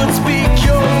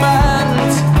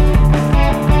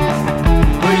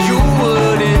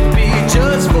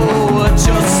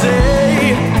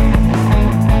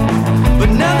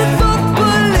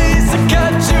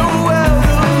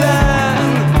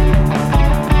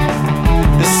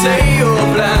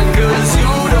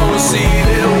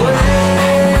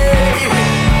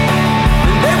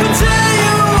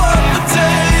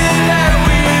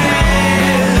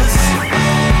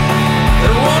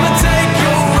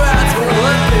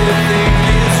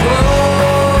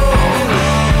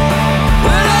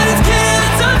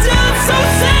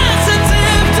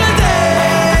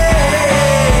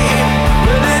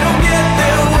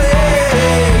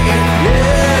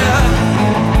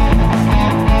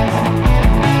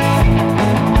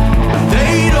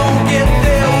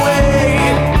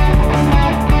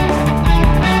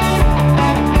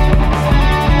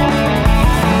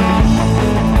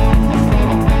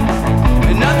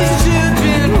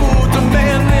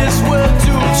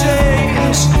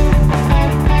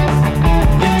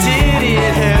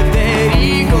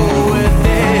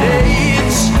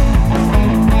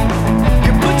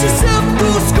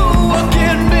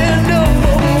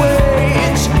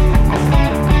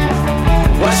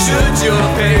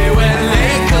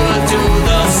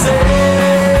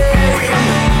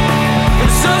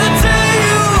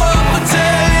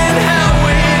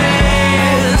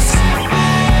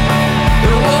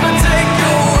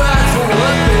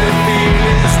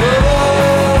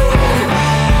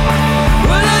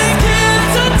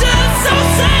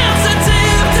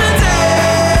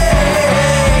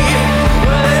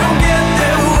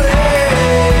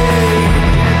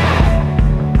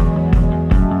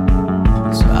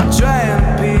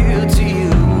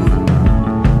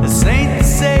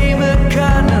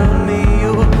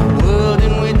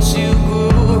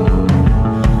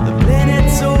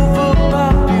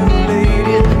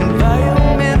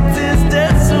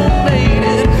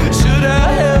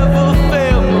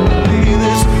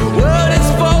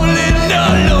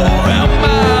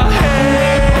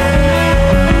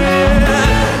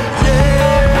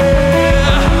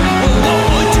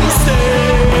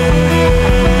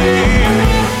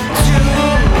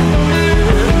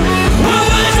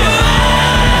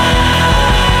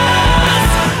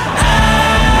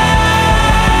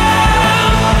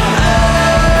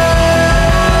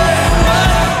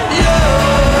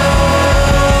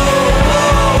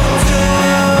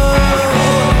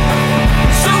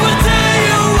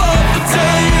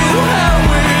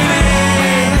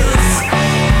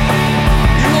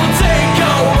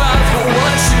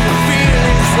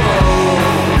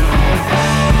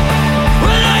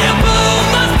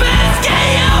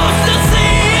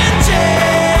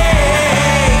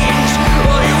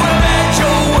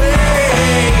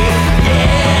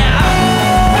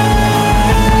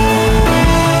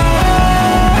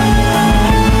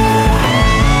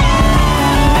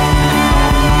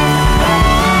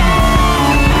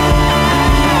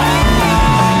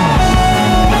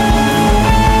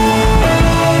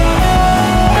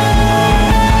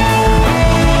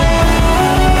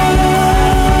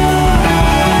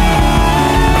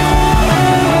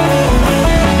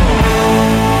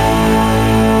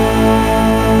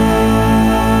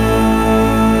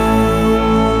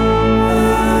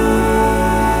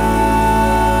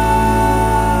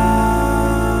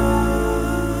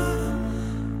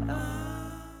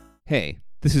Hey,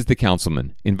 this is the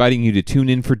Councilman, inviting you to tune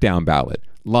in for Down Ballot,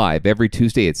 live every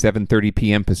Tuesday at 7:30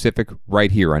 p.m. Pacific,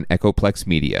 right here on Echoplex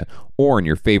Media, or on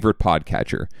your favorite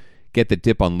podcatcher. Get the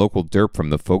dip on local derp from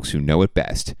the folks who know it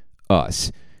best,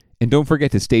 us. And don't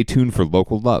forget to stay tuned for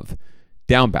Local Love.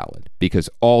 Down Ballot, because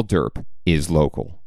all derp is local.